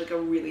in actually like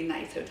a really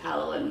nice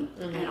hotel and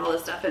all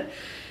this stuff. And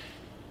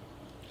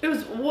it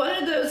was one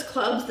of those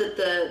clubs that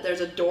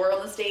there's a door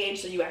on the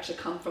stage, so you actually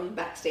come from the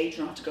backstage. You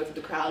don't have to go through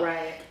the crowd.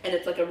 Right. And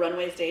it's like a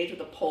runway stage with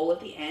a pole at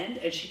the end,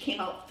 and she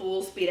came out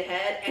full speed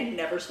ahead and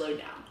never slowed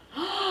down.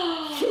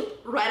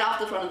 Right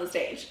off the front of the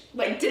stage.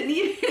 Like, didn't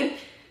even...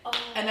 Oh.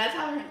 And that's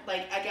how her,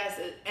 like, I guess,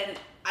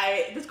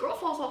 this girl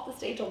falls off the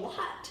stage a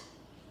lot.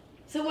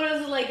 So what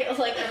is it like? It was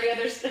like every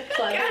other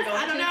club yes, you're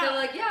going I don't to. know. They're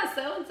like, yeah,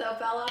 so-and-so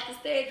fell off the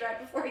stage right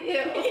before you.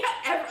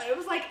 Yeah, it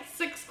was like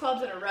 6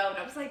 clubs in a row, and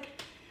I was like...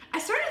 I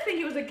started to think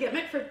it was a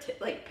gimmick for,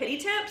 like, pity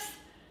tips,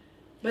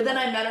 but then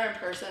I met her in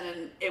person,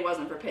 and it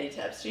wasn't for pity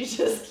tips. She's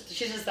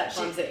just that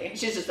clumsy.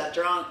 She's just that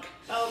drunk.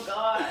 Oh,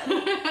 God.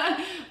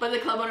 But the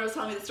club owner was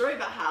telling me the story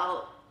about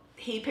how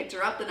he picked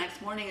her up the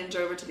next morning and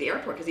drove her to the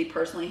airport because he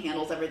personally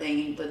handles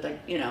everything, like,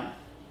 you know.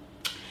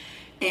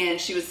 And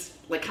she was,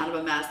 like, kind of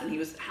a mess, and he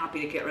was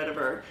happy to get rid of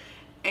her.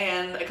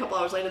 And a couple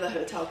hours later, the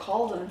hotel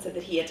called him and said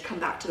that he had to come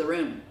back to the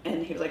room,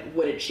 and he was like,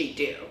 what did she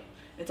do?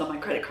 It's on my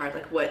credit card,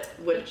 like, what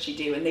did she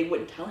do? And they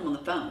wouldn't tell him on the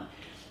phone.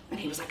 And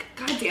he was like,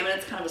 God damn it,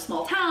 it's kind of a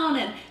small town,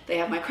 and they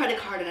have my credit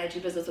card, and I do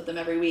business with them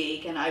every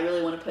week, and I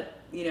really want to put,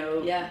 you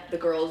know, the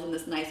girls in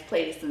this nice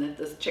place, and if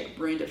this chick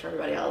ruined it for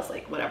everybody else,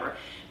 like, whatever.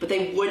 But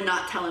they would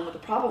not tell him what the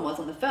problem was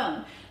on the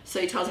phone. So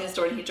he tells me the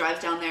story, and he drives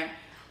down there,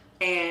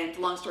 and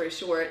long story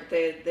short,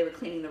 they were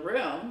cleaning the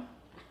room,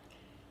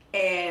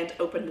 and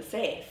opened the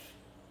safe,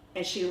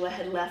 and she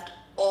had left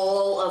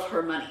all of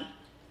her money.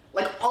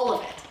 Like, all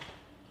of it.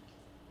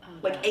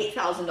 Like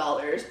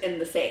 $8,000 in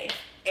the safe,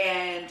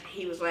 and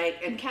he was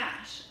like, in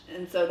cash.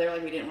 And so they're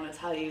like, we didn't want to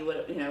tell you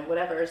what, you know,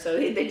 whatever. So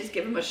they just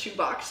give him a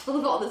shoebox full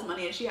of all this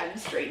money, and she hadn't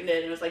straightened it,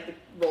 and it was like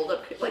rolled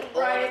up, like,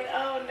 right.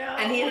 Oh no.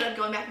 And he ended up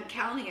going back and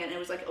counting it, and it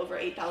was like over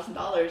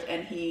 $8,000,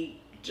 and he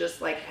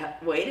just like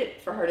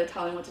waited for her to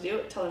tell him what to do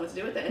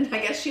with it. And I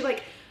guess she,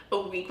 like, a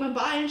week went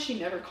by and she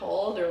never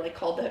called, or like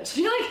called them.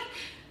 She like.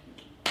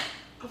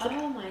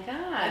 Oh my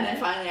God. And then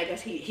finally, I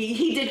guess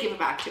he did give it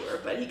back to her,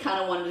 but he kind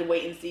of wanted to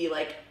wait and see,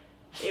 like,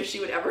 if she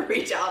would ever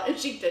reach out, and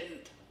she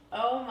didn't.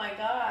 Oh my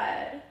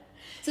God.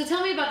 So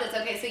tell me about this.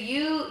 Okay, so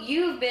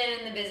you've been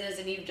in the business,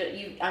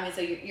 and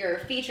so you're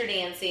feature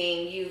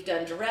dancing, you've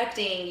done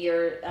directing,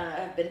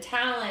 have been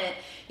talent,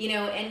 you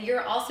know, and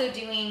you're also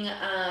doing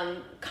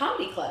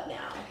comedy club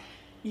now.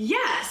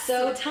 Yes.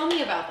 So tell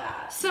me about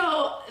that.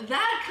 So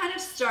that kind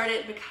of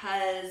started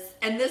because,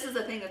 and this is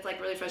the thing that's,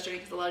 like, really frustrating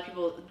because a lot of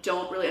people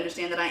don't really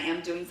understand that I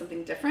am doing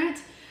something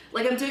different.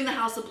 Like, I'm doing the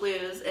House of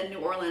Blues in New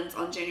Orleans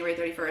on January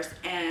 31st,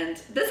 and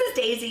this is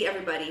Daisy,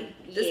 everybody.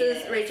 This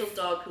is Rachel's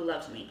dog who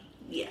loves me.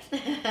 Yes.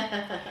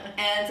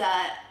 And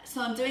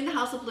so I'm doing the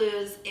House of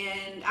Blues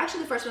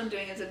actually the first one I'm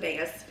doing is in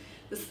Vegas.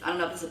 I don't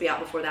know if this will be out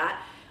before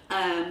that,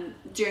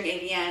 during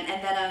AVN.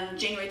 And then on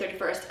January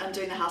 31st, I'm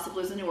doing the House of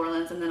Blues in New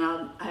Orleans, and then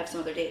I have some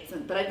other dates.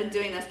 But I've been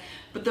doing this.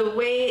 But the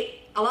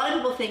way, a lot of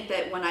people think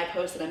that when I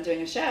post that I'm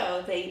doing a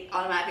show, they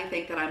automatically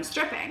think that I'm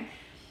stripping.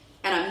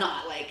 And I'm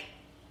not. Like,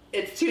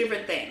 it's two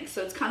different things,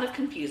 so it's kind of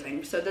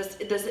confusing. So this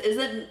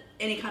isn't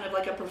any kind of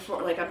like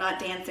like I'm not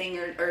dancing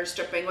or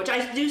stripping, which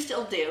I do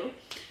still do.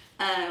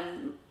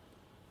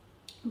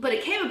 But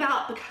it came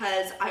about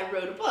because I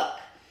wrote a book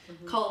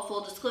called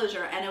Full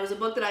Disclosure, and it was a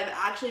book that I've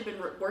actually been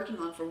working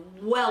on for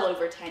well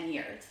over 10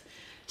 years,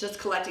 just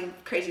collecting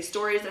crazy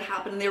stories that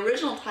happened. And the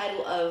original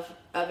title of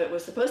it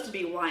was supposed to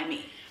be Why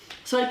Me?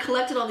 So I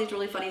collected all these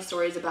really funny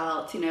stories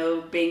about,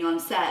 being on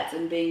sets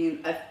and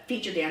being a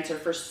feature dancer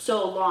for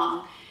so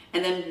long,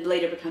 and then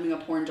later becoming a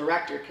porn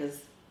director because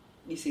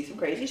you see some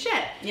crazy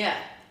shit. Yeah.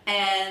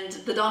 And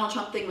the Donald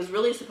Trump thing was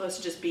really supposed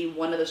to just be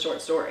one of the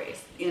short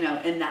stories, in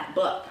that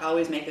book. I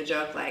always make the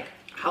joke, like,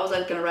 how was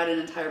I going to write an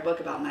entire book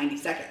about 90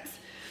 seconds?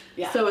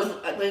 Yeah. So it was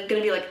going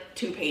to be like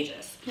 2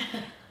 pages.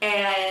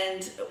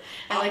 And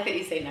I like that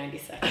you say 90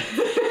 seconds.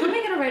 How am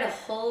I going to write a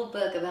whole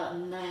book about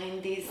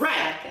 90 seconds?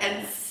 Right.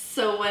 And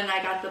so when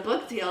I got the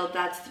book deal,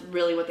 that's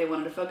really what they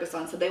wanted to focus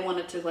on. So they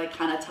wanted to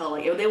kind of tell,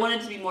 they wanted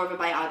to be more of a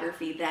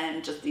biography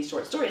than just these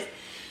short stories.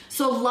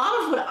 So a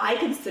lot of what I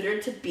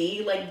considered to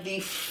be the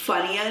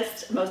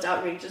funniest, most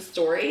outrageous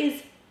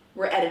stories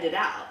were edited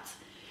out.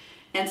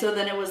 And so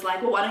then it was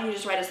like, well, why don't you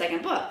just write a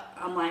second book?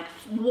 I'm like,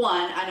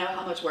 1, I know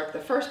how much work the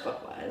first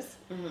book was.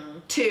 Mm-hmm.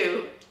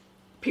 2,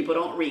 people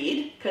don't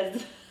read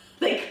because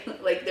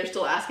they're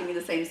still asking me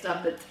the same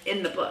stuff that's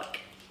in the book.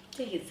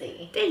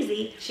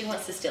 Daisy. She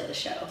wants to steal the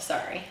show.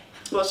 Sorry.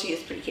 Well, she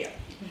is pretty cute.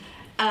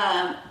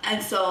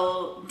 And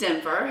so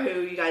Denver,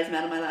 who you guys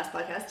met on my last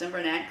podcast,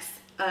 Denver Next,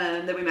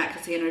 that we met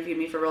because he interviewed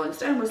me for Rolling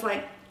Stone, was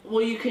like,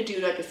 well, you could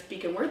do a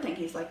speaking word thing.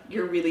 He's like,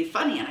 you're really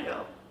funny. And I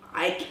go,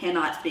 I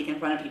cannot speak in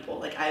front of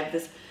people. I have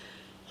this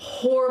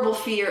horrible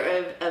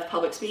fear of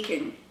public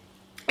speaking.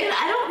 And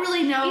I don't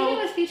really know.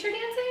 Even with feature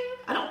dancing?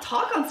 I don't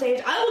talk on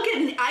stage.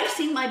 I've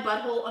seen my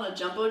butthole on a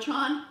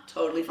Jumbotron.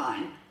 Totally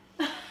fine.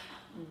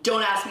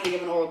 Don't ask me to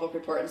give an oral book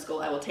report in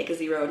school. I will take a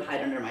 0 and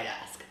hide under my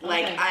desk.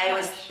 I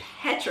was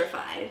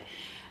petrified.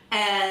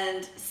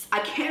 And I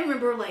can't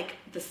remember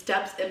the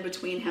steps in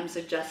between him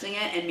suggesting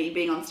it and me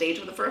being on stage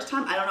for the first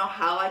time. I don't know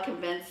how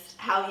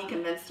he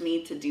convinced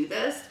me to do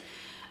this.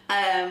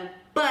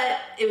 But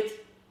it was,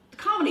 the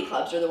comedy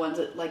clubs are the ones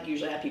that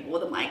usually have people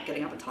with a mic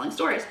getting up and telling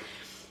stories.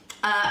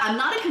 I'm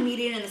not a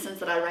comedian in the sense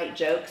that I write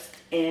jokes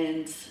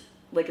and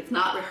it's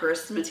not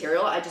rehearsed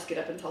material. I just get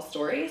up and tell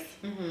stories.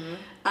 Mm-hmm.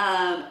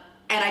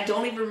 And I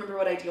don't even remember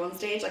what I do on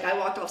stage. I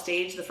walked off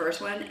stage the first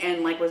one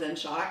and was in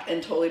shock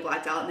and totally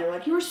blacked out. And they were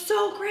like, you were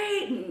so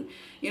great. And,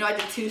 I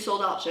did 2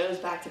 sold out shows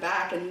back to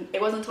back. And it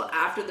wasn't until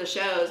after the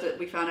shows that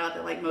we found out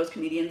that most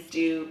comedians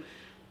do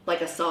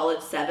a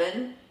solid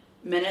 7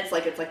 minutes.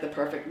 It's the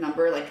perfect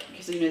number.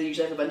 Because, they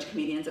usually have a bunch of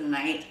comedians in a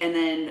night. And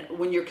then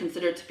when you're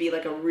considered to be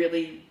a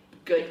really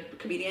good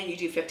comedian, you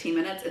do 15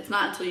 minutes. It's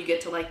not until you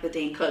get to the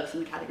Dane Cooks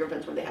and the Kathy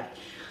Griffins where they have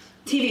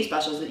TV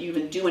specials that you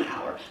even do an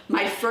hour.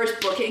 My first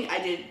booking, I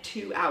did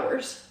 2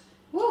 hours.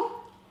 Woo!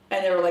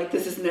 And they were like,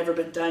 this has never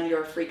been done.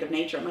 You're a freak of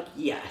nature. I'm like,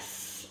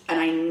 yes. And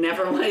I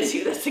never want to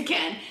do this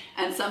again.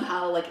 And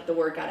somehow, the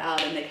word got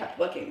out and they kept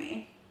booking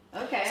me.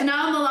 Okay. So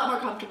now I'm a lot more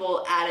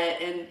comfortable at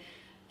it. And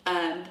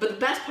but the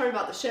best part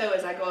about the show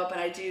is I go up and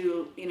I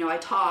do, I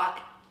talk.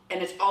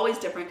 And it's always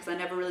different because I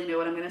never really know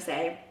what I'm going to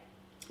say.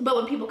 But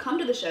when people come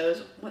to the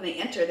shows, when they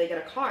enter, they get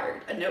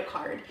a note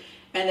card.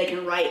 And they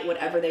can write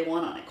whatever they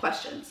want on it,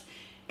 questions.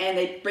 And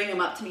they bring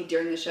them up to me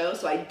during the show,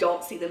 so I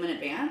don't see them in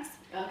advance.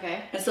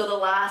 Okay. And so the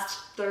last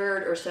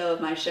third or so of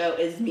my show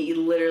is me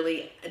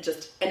literally and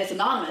it's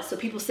anonymous, so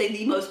people say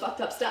the most fucked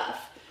up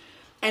stuff.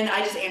 And I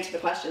just answer the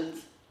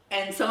questions.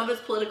 And some of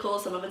it's political,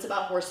 some of it's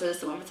about horses,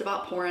 some of it's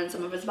about porn,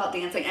 some of it's about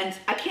dancing. And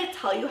I can't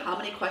tell you how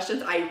many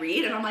questions I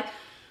read, and I'm like,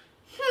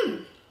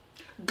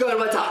 go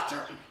to a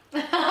doctor.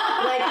 You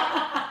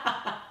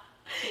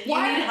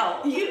need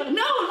help.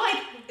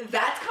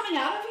 That's coming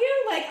out of you?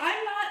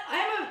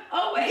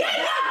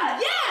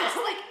 Yes!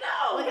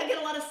 No! I get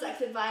a lot of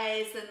sex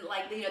advice and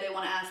they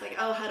want to ask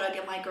oh, how do I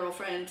get my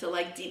girlfriend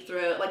to deep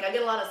throat? I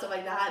get a lot of stuff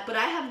like that. But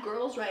I have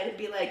girls write and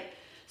be like,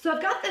 so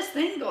I've got this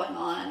thing going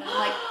on. And I'm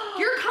like,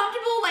 you're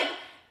comfortable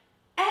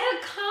at a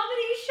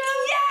comedy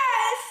show?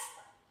 Yes!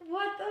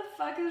 What the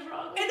fuck is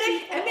wrong with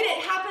people?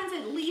 It happens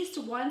at least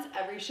once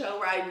every show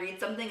where I read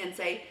something and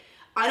say,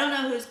 I don't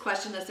know whose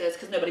question this is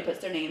because nobody puts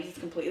their names. It's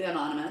completely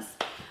anonymous.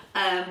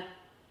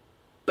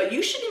 But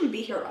you shouldn't even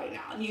be here right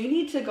now. You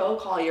need to go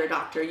call your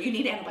doctor. You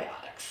need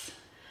antibiotics.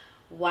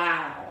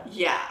 Wow.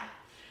 Yeah.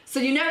 So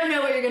you never know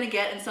what you're going to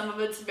get, and some of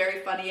it's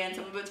very funny, and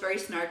some of it's very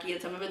snarky,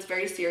 and some of it's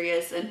very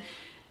serious, and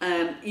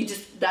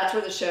that's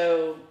where the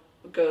show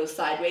goes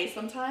sideways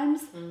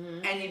sometimes,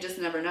 and you just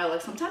never know.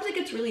 Sometimes it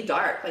gets really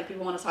dark.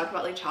 People want to talk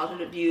about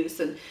childhood abuse,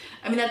 and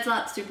that's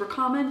not super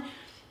common,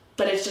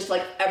 but it's just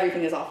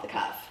everything is off the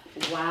cuff.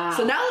 Wow.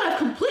 So now that I've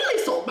completely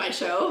sold my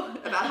show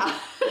about how...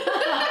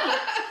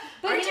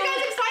 Aren't you guys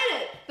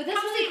excited? But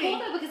that's really cool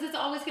though, because it's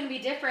always going to be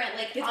different.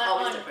 It's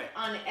always different.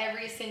 On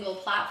every single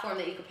platform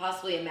that you could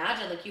possibly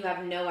imagine. You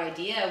have no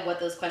idea what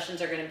those questions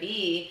are going to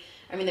be.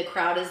 The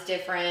crowd is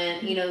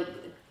different.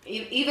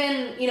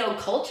 Even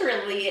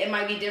culturally, it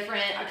might be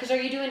different. Because are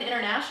you doing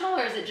international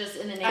or is it just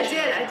in the nation?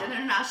 I did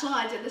international.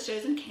 I did the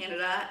shows in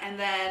Canada, and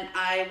then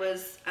I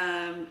was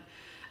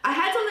I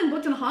had something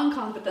booked in Hong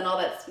Kong, but then all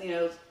that's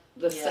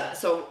stuff.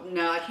 So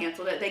no, I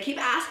canceled it. They keep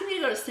asking me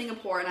to go to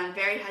Singapore, and I'm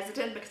very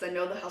hesitant because I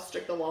know how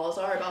strict the laws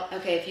are about.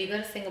 Okay, if you go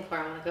to Singapore,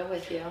 I want to go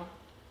with you.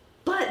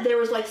 But there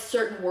was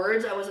certain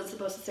words I wasn't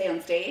supposed to say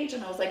on stage,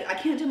 and I was like, I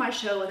can't do my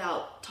show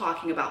without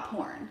talking about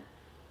porn.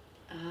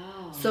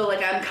 Oh. So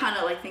like I'm kind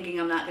of like thinking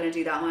I'm not going to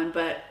do that one,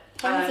 but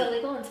Is it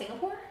illegal in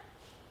Singapore?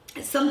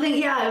 it's something.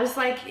 Yeah, it was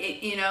like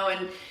you know,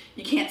 and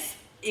you can't.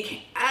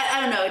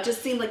 I don't know. It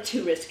just seemed like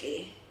too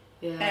risky.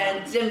 Yeah.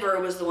 And Denver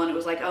was the one who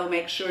was like, oh,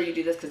 make sure you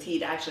do this because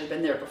he'd actually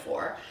been there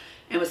before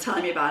and was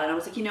telling me about it. And I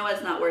was like, you know what?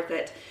 It's not worth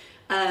it.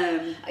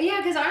 Yeah,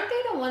 because aren't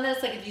they the one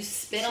that's like if you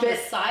spit on the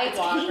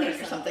sidewalk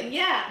or something?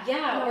 Yeah.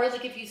 Yeah, or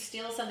like if you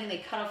steal something, they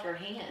cut off your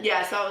hand.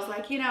 Yeah, so I was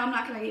like, you know, I'm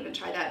not going to even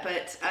try that.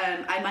 But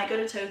I might go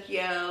to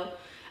Tokyo.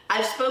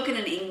 I've spoken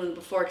in England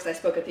before because I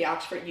spoke at the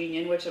Oxford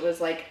Union, which it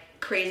was like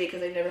crazy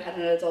because I've never had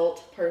an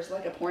adult person,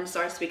 like a porn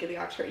star, speak at the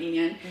Oxford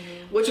Union,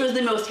 which was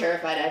the most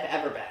terrified I've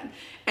ever been.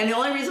 And the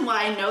only reason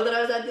why I know that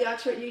I was at the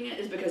Oxford Union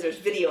is because there's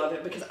video of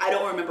it, because I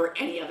don't remember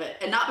any of it.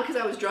 And not because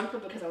I was drunk,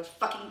 but because I was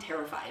fucking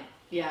terrified.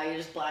 Yeah, you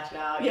just blacked it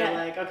out. Yeah. You're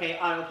like, okay,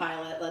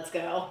 autopilot, let's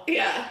go.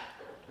 Yeah.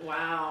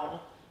 Wow.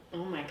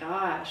 Oh my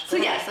gosh. So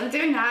yes, I'm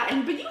doing that.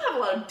 But you have a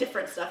lot of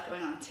different stuff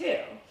going on too.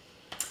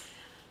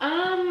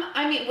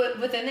 I mean,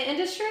 within the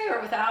industry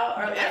or without,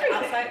 or like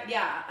everything. outside?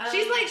 Yeah.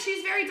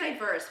 She's very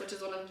diverse, which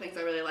is one of the things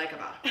I really like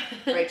about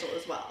Rachel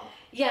as well.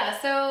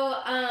 Yeah,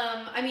 so,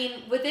 I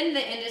mean, within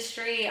the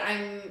industry,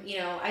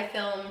 I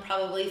film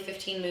probably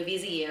 15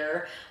 movies a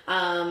year.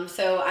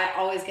 So I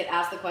always get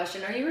asked the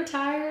question, are you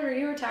retired? Are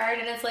you retired?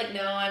 And it's like,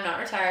 no, I'm not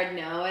retired.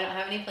 No, I don't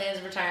have any plans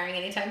of retiring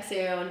anytime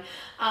soon.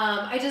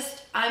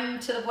 I'm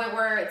to the point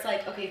where it's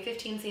like, okay,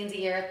 15 scenes a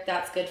year,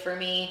 that's good for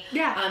me.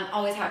 Yeah. I'm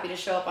always happy to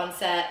show up on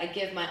set. I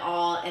give my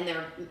all, and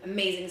they're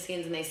amazing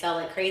scenes and they sell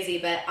like crazy.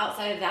 But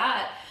outside of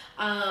that,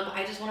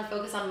 I just want to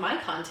focus on my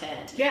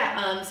content.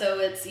 Yeah. So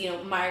it's,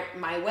 my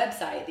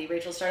website,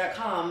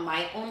 therachelstar.com,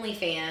 my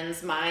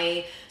OnlyFans,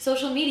 my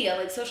social media.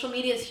 Like, social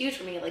media is huge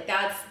for me. Like,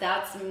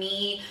 that's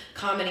me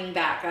commenting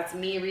back. That's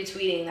me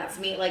retweeting. That's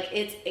me. Like,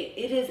 it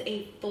is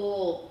a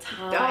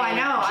full-time Oh, I know.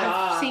 job.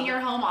 I've seen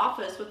your home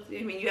office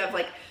you have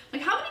like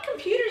how many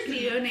computers do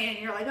you own? And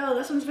you're like, oh,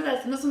 this one's for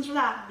this and this one's for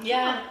that.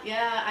 Yeah.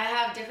 I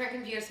have different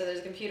computers. So there's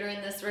a computer in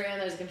this room.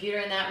 There's a computer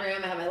in that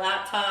room. I have my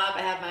laptop.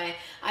 I have my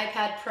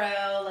iPad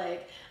Pro.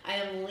 Like, I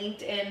am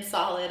LinkedIn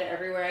solid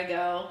everywhere I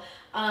go.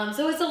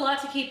 So it's a lot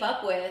to keep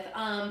up with.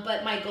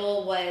 But my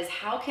goal was,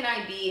 how can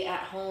I be at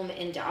home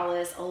in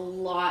Dallas a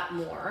lot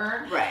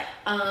more? Right.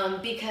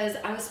 Because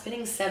I was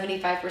spending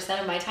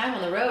 75% of my time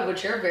on the road,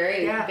 which you're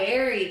very, Yeah.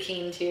 very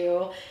keen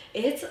to.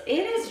 It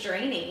is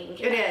draining.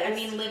 It is. I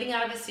mean, living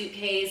out of a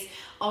suitcase,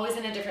 always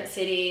in a different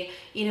city,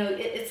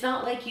 it's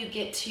not like you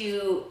get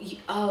to,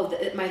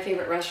 my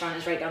favorite restaurant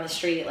is right down the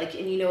street, like,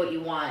 and you know what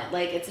you want.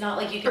 Like, it's not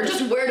like you can Or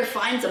just where to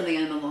find something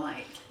in the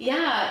night.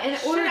 Yeah.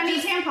 Or I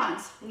need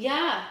tampons.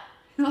 Yeah.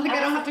 Like, I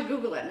don't have to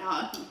Google it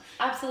now.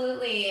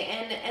 Absolutely.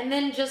 And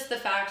then just the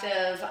fact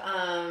of,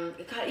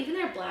 God, even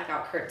their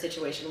blackout curtain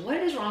situation. What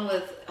is wrong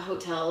with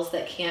hotels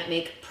that can't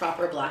make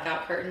proper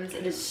blackout curtains?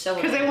 It is so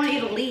Because they want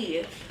you to irritating.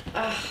 leave.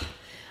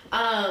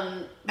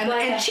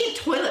 And cheap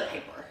toilet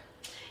paper.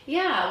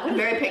 Yeah. I'm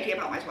very picky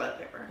about my toilet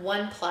paper.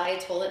 1-ply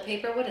toilet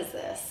paper. What is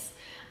this?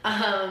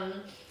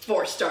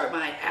 4-star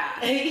my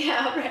ass.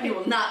 Yeah, right. You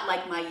will not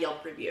like my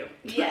Yelp review.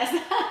 Yes.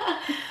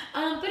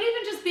 But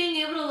even just being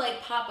able to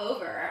like pop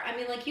over. I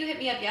mean, like, you hit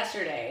me up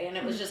yesterday and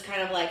it was just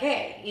kind of like,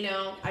 hey,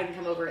 I can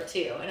come over at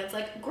 2. And it's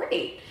like,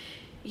 great.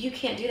 You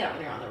can't do that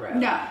when you're on the road.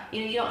 No.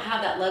 You don't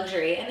have that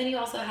luxury. And then you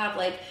also have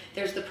like,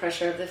 there's the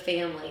pressure of the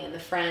family and the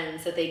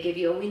friends that they give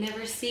you. Oh, we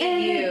never see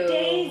you.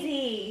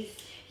 Daisies.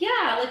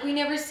 Yeah, like, we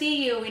never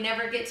see you. We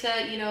never get to,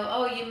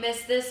 oh, you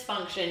missed this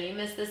function. You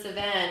missed this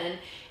event. And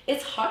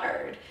it's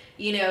hard,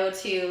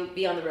 to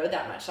be on the road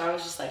that much. So I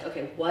was just like,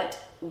 okay, what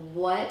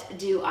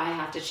do I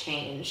have to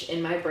change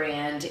in my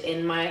brand,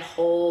 in my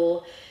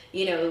whole,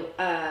 and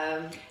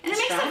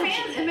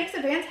it makes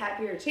the fans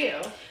happier too.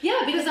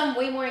 Yeah, because I'm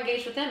way more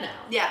engaged with them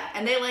now. Yeah,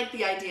 and they like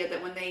the idea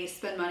that when they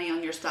spend money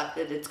on your stuff,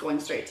 that it's going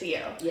straight to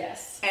you.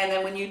 Yes. And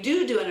then when you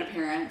do an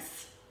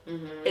appearance,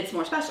 it's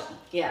more special.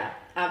 Yeah,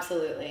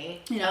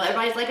 absolutely.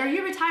 Everybody's like, are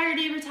you retired?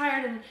 Are you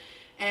retired?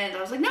 And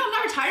I was like, no, I'm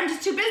not retired. I'm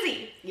just too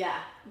busy. Yeah.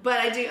 But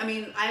I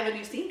have a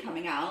new scene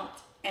coming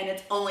out, and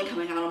it's only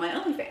coming out on my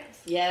OnlyFans.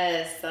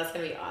 Yes, that's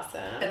going to be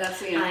awesome. And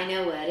that's, I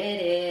know what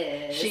it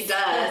is. She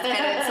does,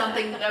 and it's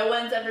something no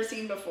one's ever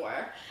seen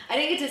before. I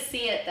didn't get to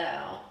see it,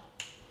 though.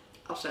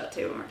 I'll show it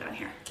to you when we're done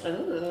here.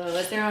 Ooh,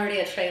 was there already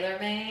a trailer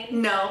made?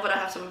 No, but I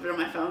have some of it on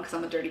my phone because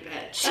I'm a dirty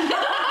bitch.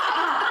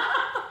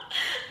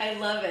 I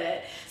love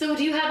it. So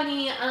do you have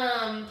any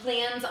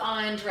plans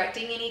on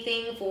directing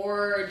anything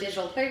for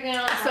Digital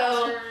Playground?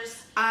 So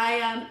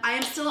I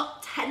am still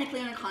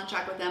technically under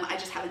contract with them. I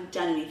just haven't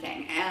done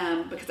anything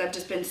because I've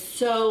just been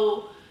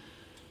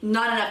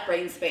not enough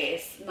brain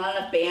space, not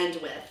enough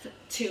bandwidth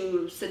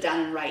to sit down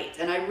and write.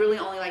 And I really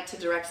only like to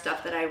direct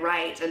stuff that I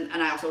write. And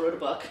I also wrote a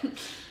book,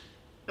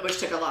 which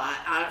took a lot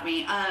out of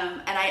me.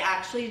 And I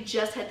actually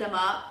just hit them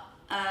up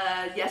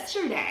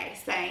yesterday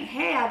saying,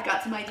 hey, I've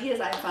got some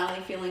ideas. I'm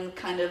finally feeling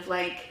kind of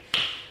like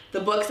the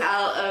books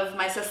out of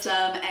my system,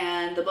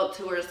 and the book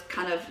tours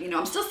kind of,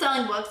 I'm still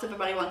selling books if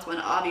everybody wants one,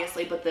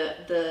 obviously, but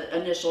the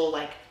initial,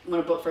 like, when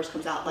a book first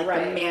comes out, like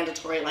the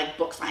mandatory, like,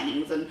 book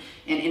signings and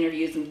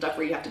interviews and stuff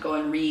where you have to go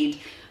and read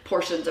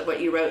portions of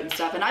what you wrote and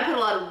stuff. And I put a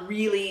lot of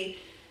really,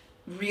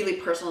 really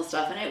personal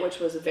stuff in it, which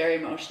was very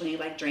emotionally,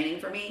 like, draining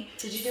for me.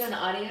 Did you do an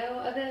audio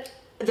of it?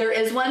 There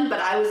is one, but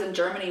I was in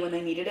Germany when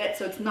they needed it,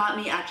 so it's not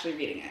me actually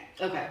reading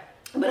it. Okay.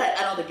 But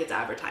I don't think it's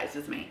advertised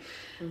as me.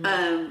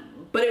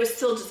 But it was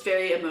still just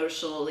very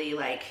emotionally,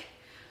 like,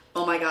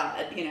 oh my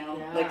God,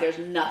 like there's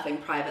nothing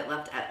private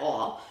left at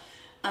all.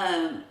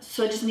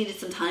 So I just needed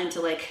some time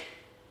to, like,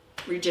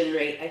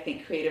 regenerate, I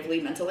think,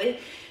 creatively, mentally.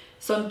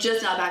 So I'm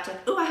just now back to,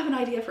 like, oh, I have an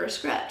idea for a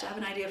script.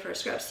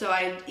 So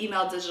I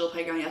emailed Digital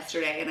Playground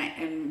yesterday,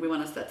 and we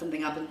want to set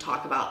something up and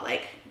talk about,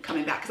 like,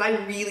 coming back. Because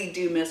I really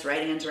do miss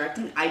writing and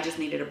directing. I just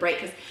needed a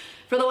break. Because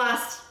for the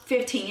last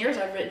 15 years,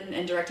 I've written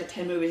and directed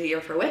 10 movies a year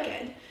for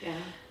Wicked. Yeah.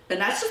 And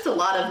that's just a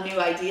lot of new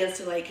ideas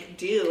to, like,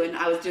 do. And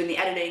I was doing the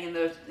editing and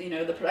the,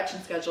 the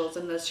production schedules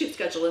and the shoot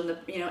schedule and the,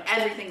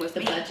 everything was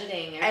me. The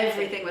budgeting.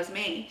 Everything was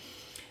me.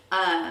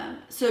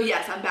 So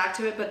yes, I'm back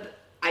to it, but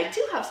I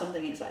do have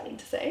something exciting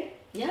to say.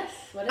 Yes.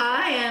 What is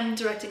I am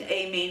directing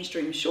a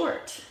mainstream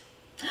short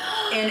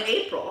in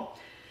April,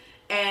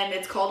 and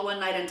it's called One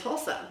Night in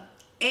Tulsa.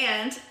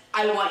 And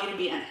I want you to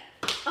be in it.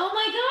 Oh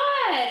my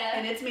God!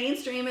 And it's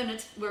mainstream, and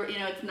it's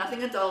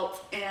nothing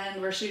adult,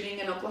 and we're shooting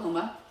in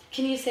Oklahoma.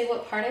 Can you say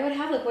what part I would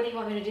have? Like, what do you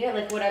want me to do?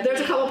 Like, what?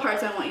 There's a couple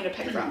parts I want you to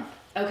pick from.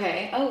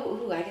 Okay.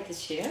 Oh, ooh, I get to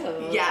choose.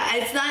 Yeah,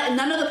 it's not.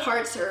 None of the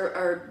parts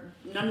are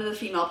none of the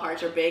female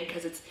parts are big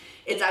because it's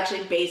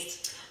actually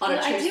based on a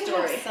true story. I do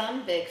have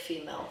some big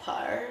female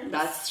parts.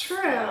 That's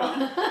true.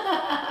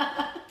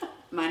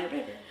 Mine are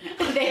bigger.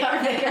 No. They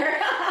are bigger.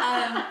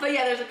 But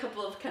yeah, there's a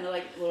couple of kind of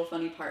like little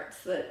funny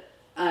parts that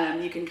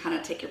you can kind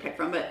of take your pick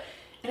from.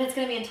 And it's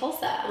going to be in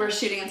Tulsa. We're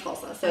shooting in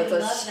Tulsa, so it's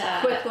a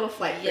quick little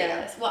flight for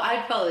Yes. Well,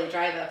 I'd probably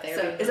drive up there.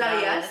 So is that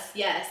a yes?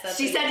 Yes.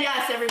 She said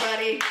yes,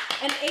 everybody.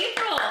 In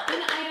April.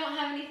 And I don't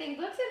have anything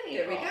booked in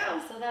April. There we go.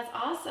 So that's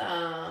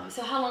awesome.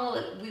 So how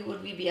long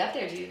would we be up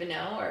there? Do you even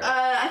know? Or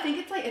I think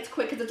it's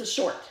quick because it's a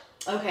short.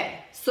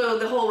 Okay. So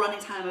the whole running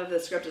time of the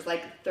script is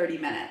like 30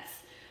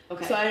 minutes.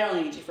 Okay. So I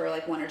only need you for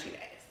like 1 or 2 days.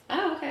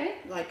 Oh, okay.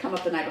 Like come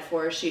up the night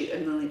before, shoot,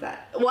 and then leave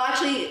that. Well,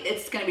 actually,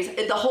 it's going to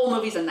be, the whole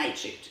movie's a night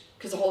shoot.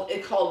 Because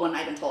it's called One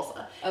Night in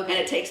Tulsa. Okay.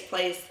 And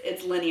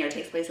it's linear, it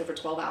takes place over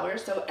 12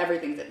 hours, so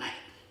everything's at night.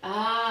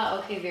 Ah,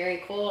 okay,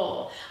 very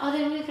cool. Oh,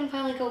 then we can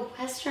finally go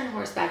Western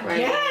horseback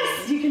riding.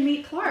 Yes, you can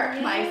meet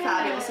Clark, my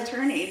fabulous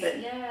attorney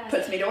that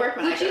puts me to work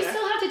when I go But you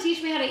still have to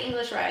teach me how to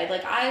English ride.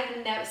 Like I've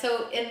never,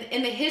 so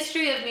in the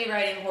history of me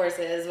riding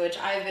horses, which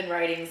I've been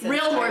riding since.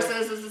 Real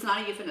horses, this is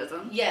not a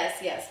euphemism. Yes,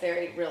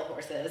 very real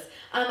horses.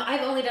 I've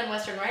only done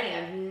Western riding.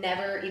 I've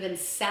never even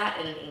sat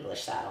in an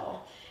English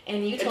saddle.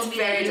 And you told me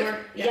that you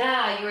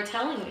were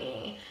telling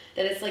me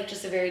that it's like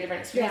just a very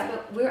different experience.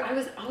 Yeah. But I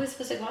was always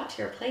supposed to go out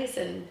to your place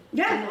and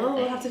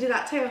we'll have to do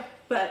that too.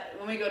 But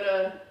when we go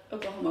to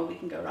Oklahoma, we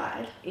can go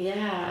ride.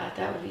 Yeah,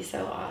 that would be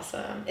so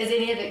awesome. Is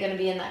any of it going to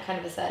be in that kind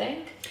of a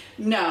setting?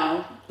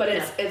 No, but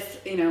it's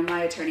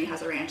my attorney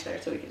has a ranch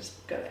there, so we can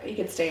just go there. You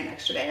can stay an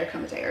extra day or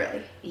come a day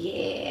early.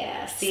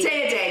 Yeah, stay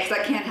a day because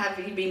I can't have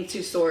you being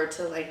too sore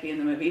to like be in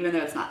the movie, even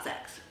though it's not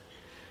sex.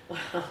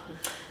 Well,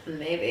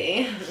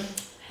 maybe.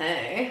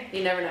 Hey,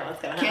 you never know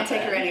what's going to happen. Can't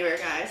take her anywhere,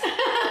 guys.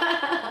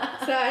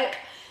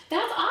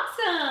 That's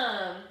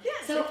awesome. Yeah.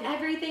 So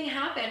everything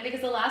happened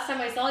because the last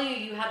time I saw you,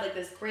 you had like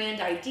this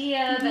grand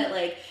idea that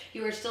like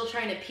you were still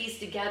trying to piece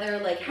together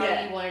like how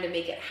you wanted to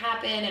make it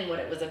happen and what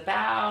it was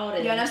about.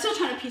 And and I'm still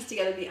trying to piece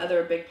together the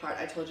other big part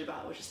I told you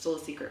about, which is still a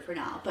secret for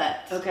now.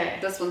 But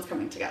this one's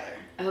coming together.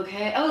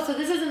 Okay. Oh, so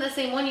this isn't the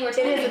same one you were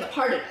telling me about. It's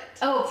part of it.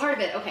 Oh, part of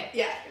it. Okay.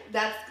 Yeah,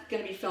 that's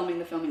going to be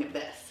the filming of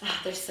this. Oh,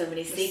 there's so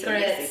many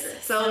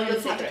secrets. So you'll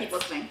just have to keep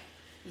listening.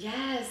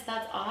 Yes,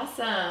 that's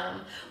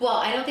awesome. Well,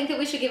 I don't think that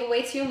we should give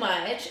away too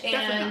much.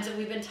 And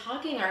we've been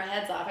talking our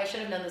heads off. I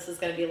should have known this was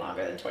going to be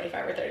longer than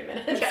 25 or 30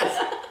 minutes.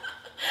 Yes.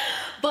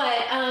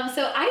 But,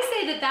 so I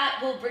say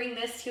that will bring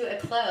this to a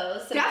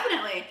close. So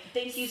definitely.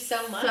 Thank you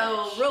so much.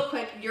 So real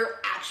quick,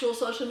 your actual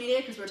social media,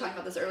 because we were talking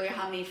about this earlier,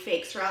 how many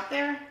fakes are out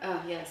there?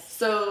 Oh, yes.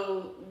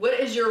 So what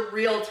is your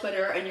real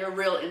Twitter and your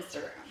real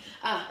Instagram?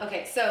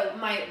 Okay, so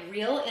my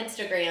real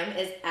Instagram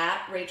is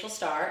at Rachel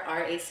Starr,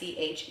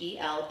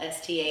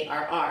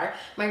 RachelStarr.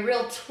 My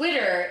real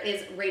Twitter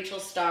is Rachel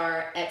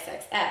Starr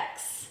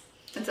XXX.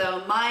 And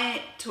so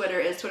my Twitter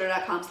is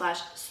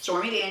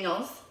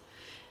twitter.com/StormyDaniels.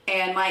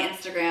 And my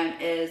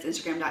Instagram is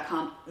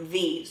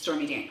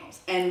instagram.com/TheStormyDaniels.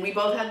 And we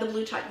both have the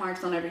blue check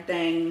marks on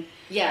everything.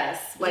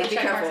 Yes, like blue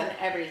check marks on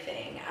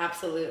everything,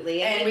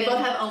 absolutely. And we both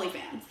have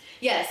OnlyFans.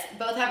 Yes,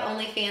 both have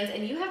OnlyFans,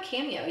 and you have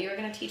Cameo. You were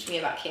going to teach me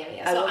about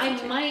Cameo, so I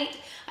haven't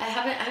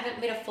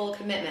made a full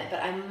commitment,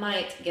 but I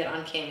might get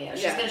on Cameo.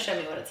 She's going to show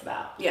me what it's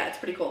about. Yeah, it's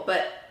pretty cool.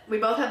 But we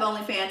both have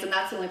OnlyFans, and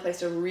that's the only place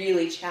to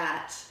really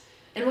chat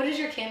And what is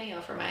your Cameo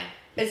for my?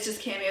 It's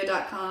just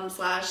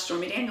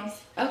cameo.com/Stormy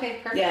Daniels. Okay,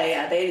 perfect.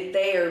 Yeah.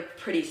 They are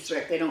pretty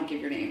strict. They don't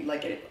give your name.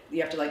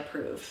 You have to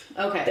prove.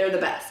 Okay. They're the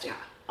best. Yeah.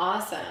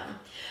 Awesome.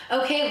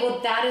 Okay, well,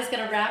 that is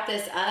going to wrap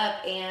this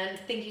up, and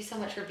thank you so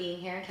much for being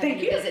here and coming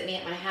to visit me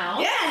at my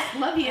house. Yes,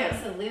 love you.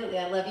 Absolutely,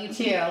 I love you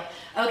too.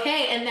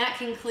 Okay, and that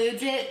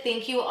concludes it.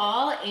 Thank you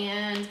all,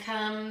 and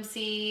come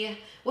see,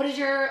 what is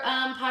your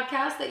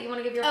podcast that you want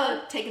to give your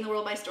plug? Taking the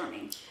World by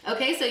Stormy.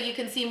 Okay, so you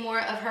can see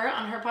more of her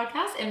on her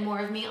podcast and more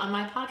of me on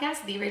my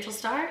podcast, The Rachel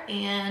Starr,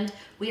 and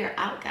we are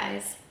out,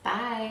 guys.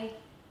 Bye.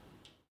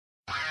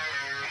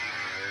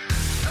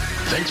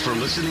 Thanks for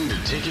listening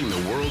to Taking the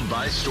World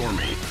by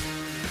Stormy.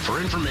 For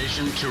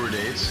information, tour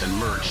dates, and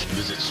merch,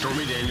 visit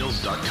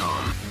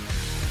StormyDaniels.com.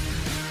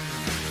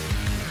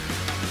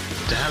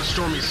 To have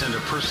Stormy send a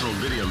personal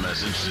video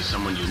message to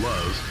someone you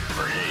love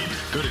or hate,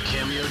 go to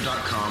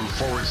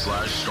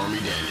cameo.com/Stormy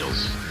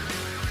Daniels.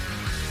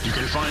 You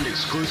can find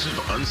exclusive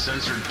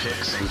uncensored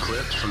pics and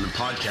clips from the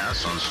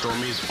podcast on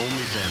Stormy's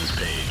OnlyFans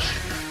page.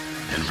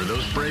 And for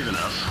those brave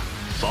enough,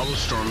 follow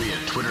Stormy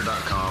at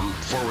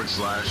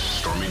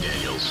twitter.com/Stormy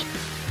Daniels.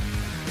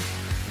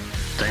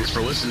 Thanks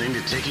for listening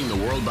to Taking the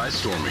World by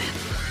Stormy.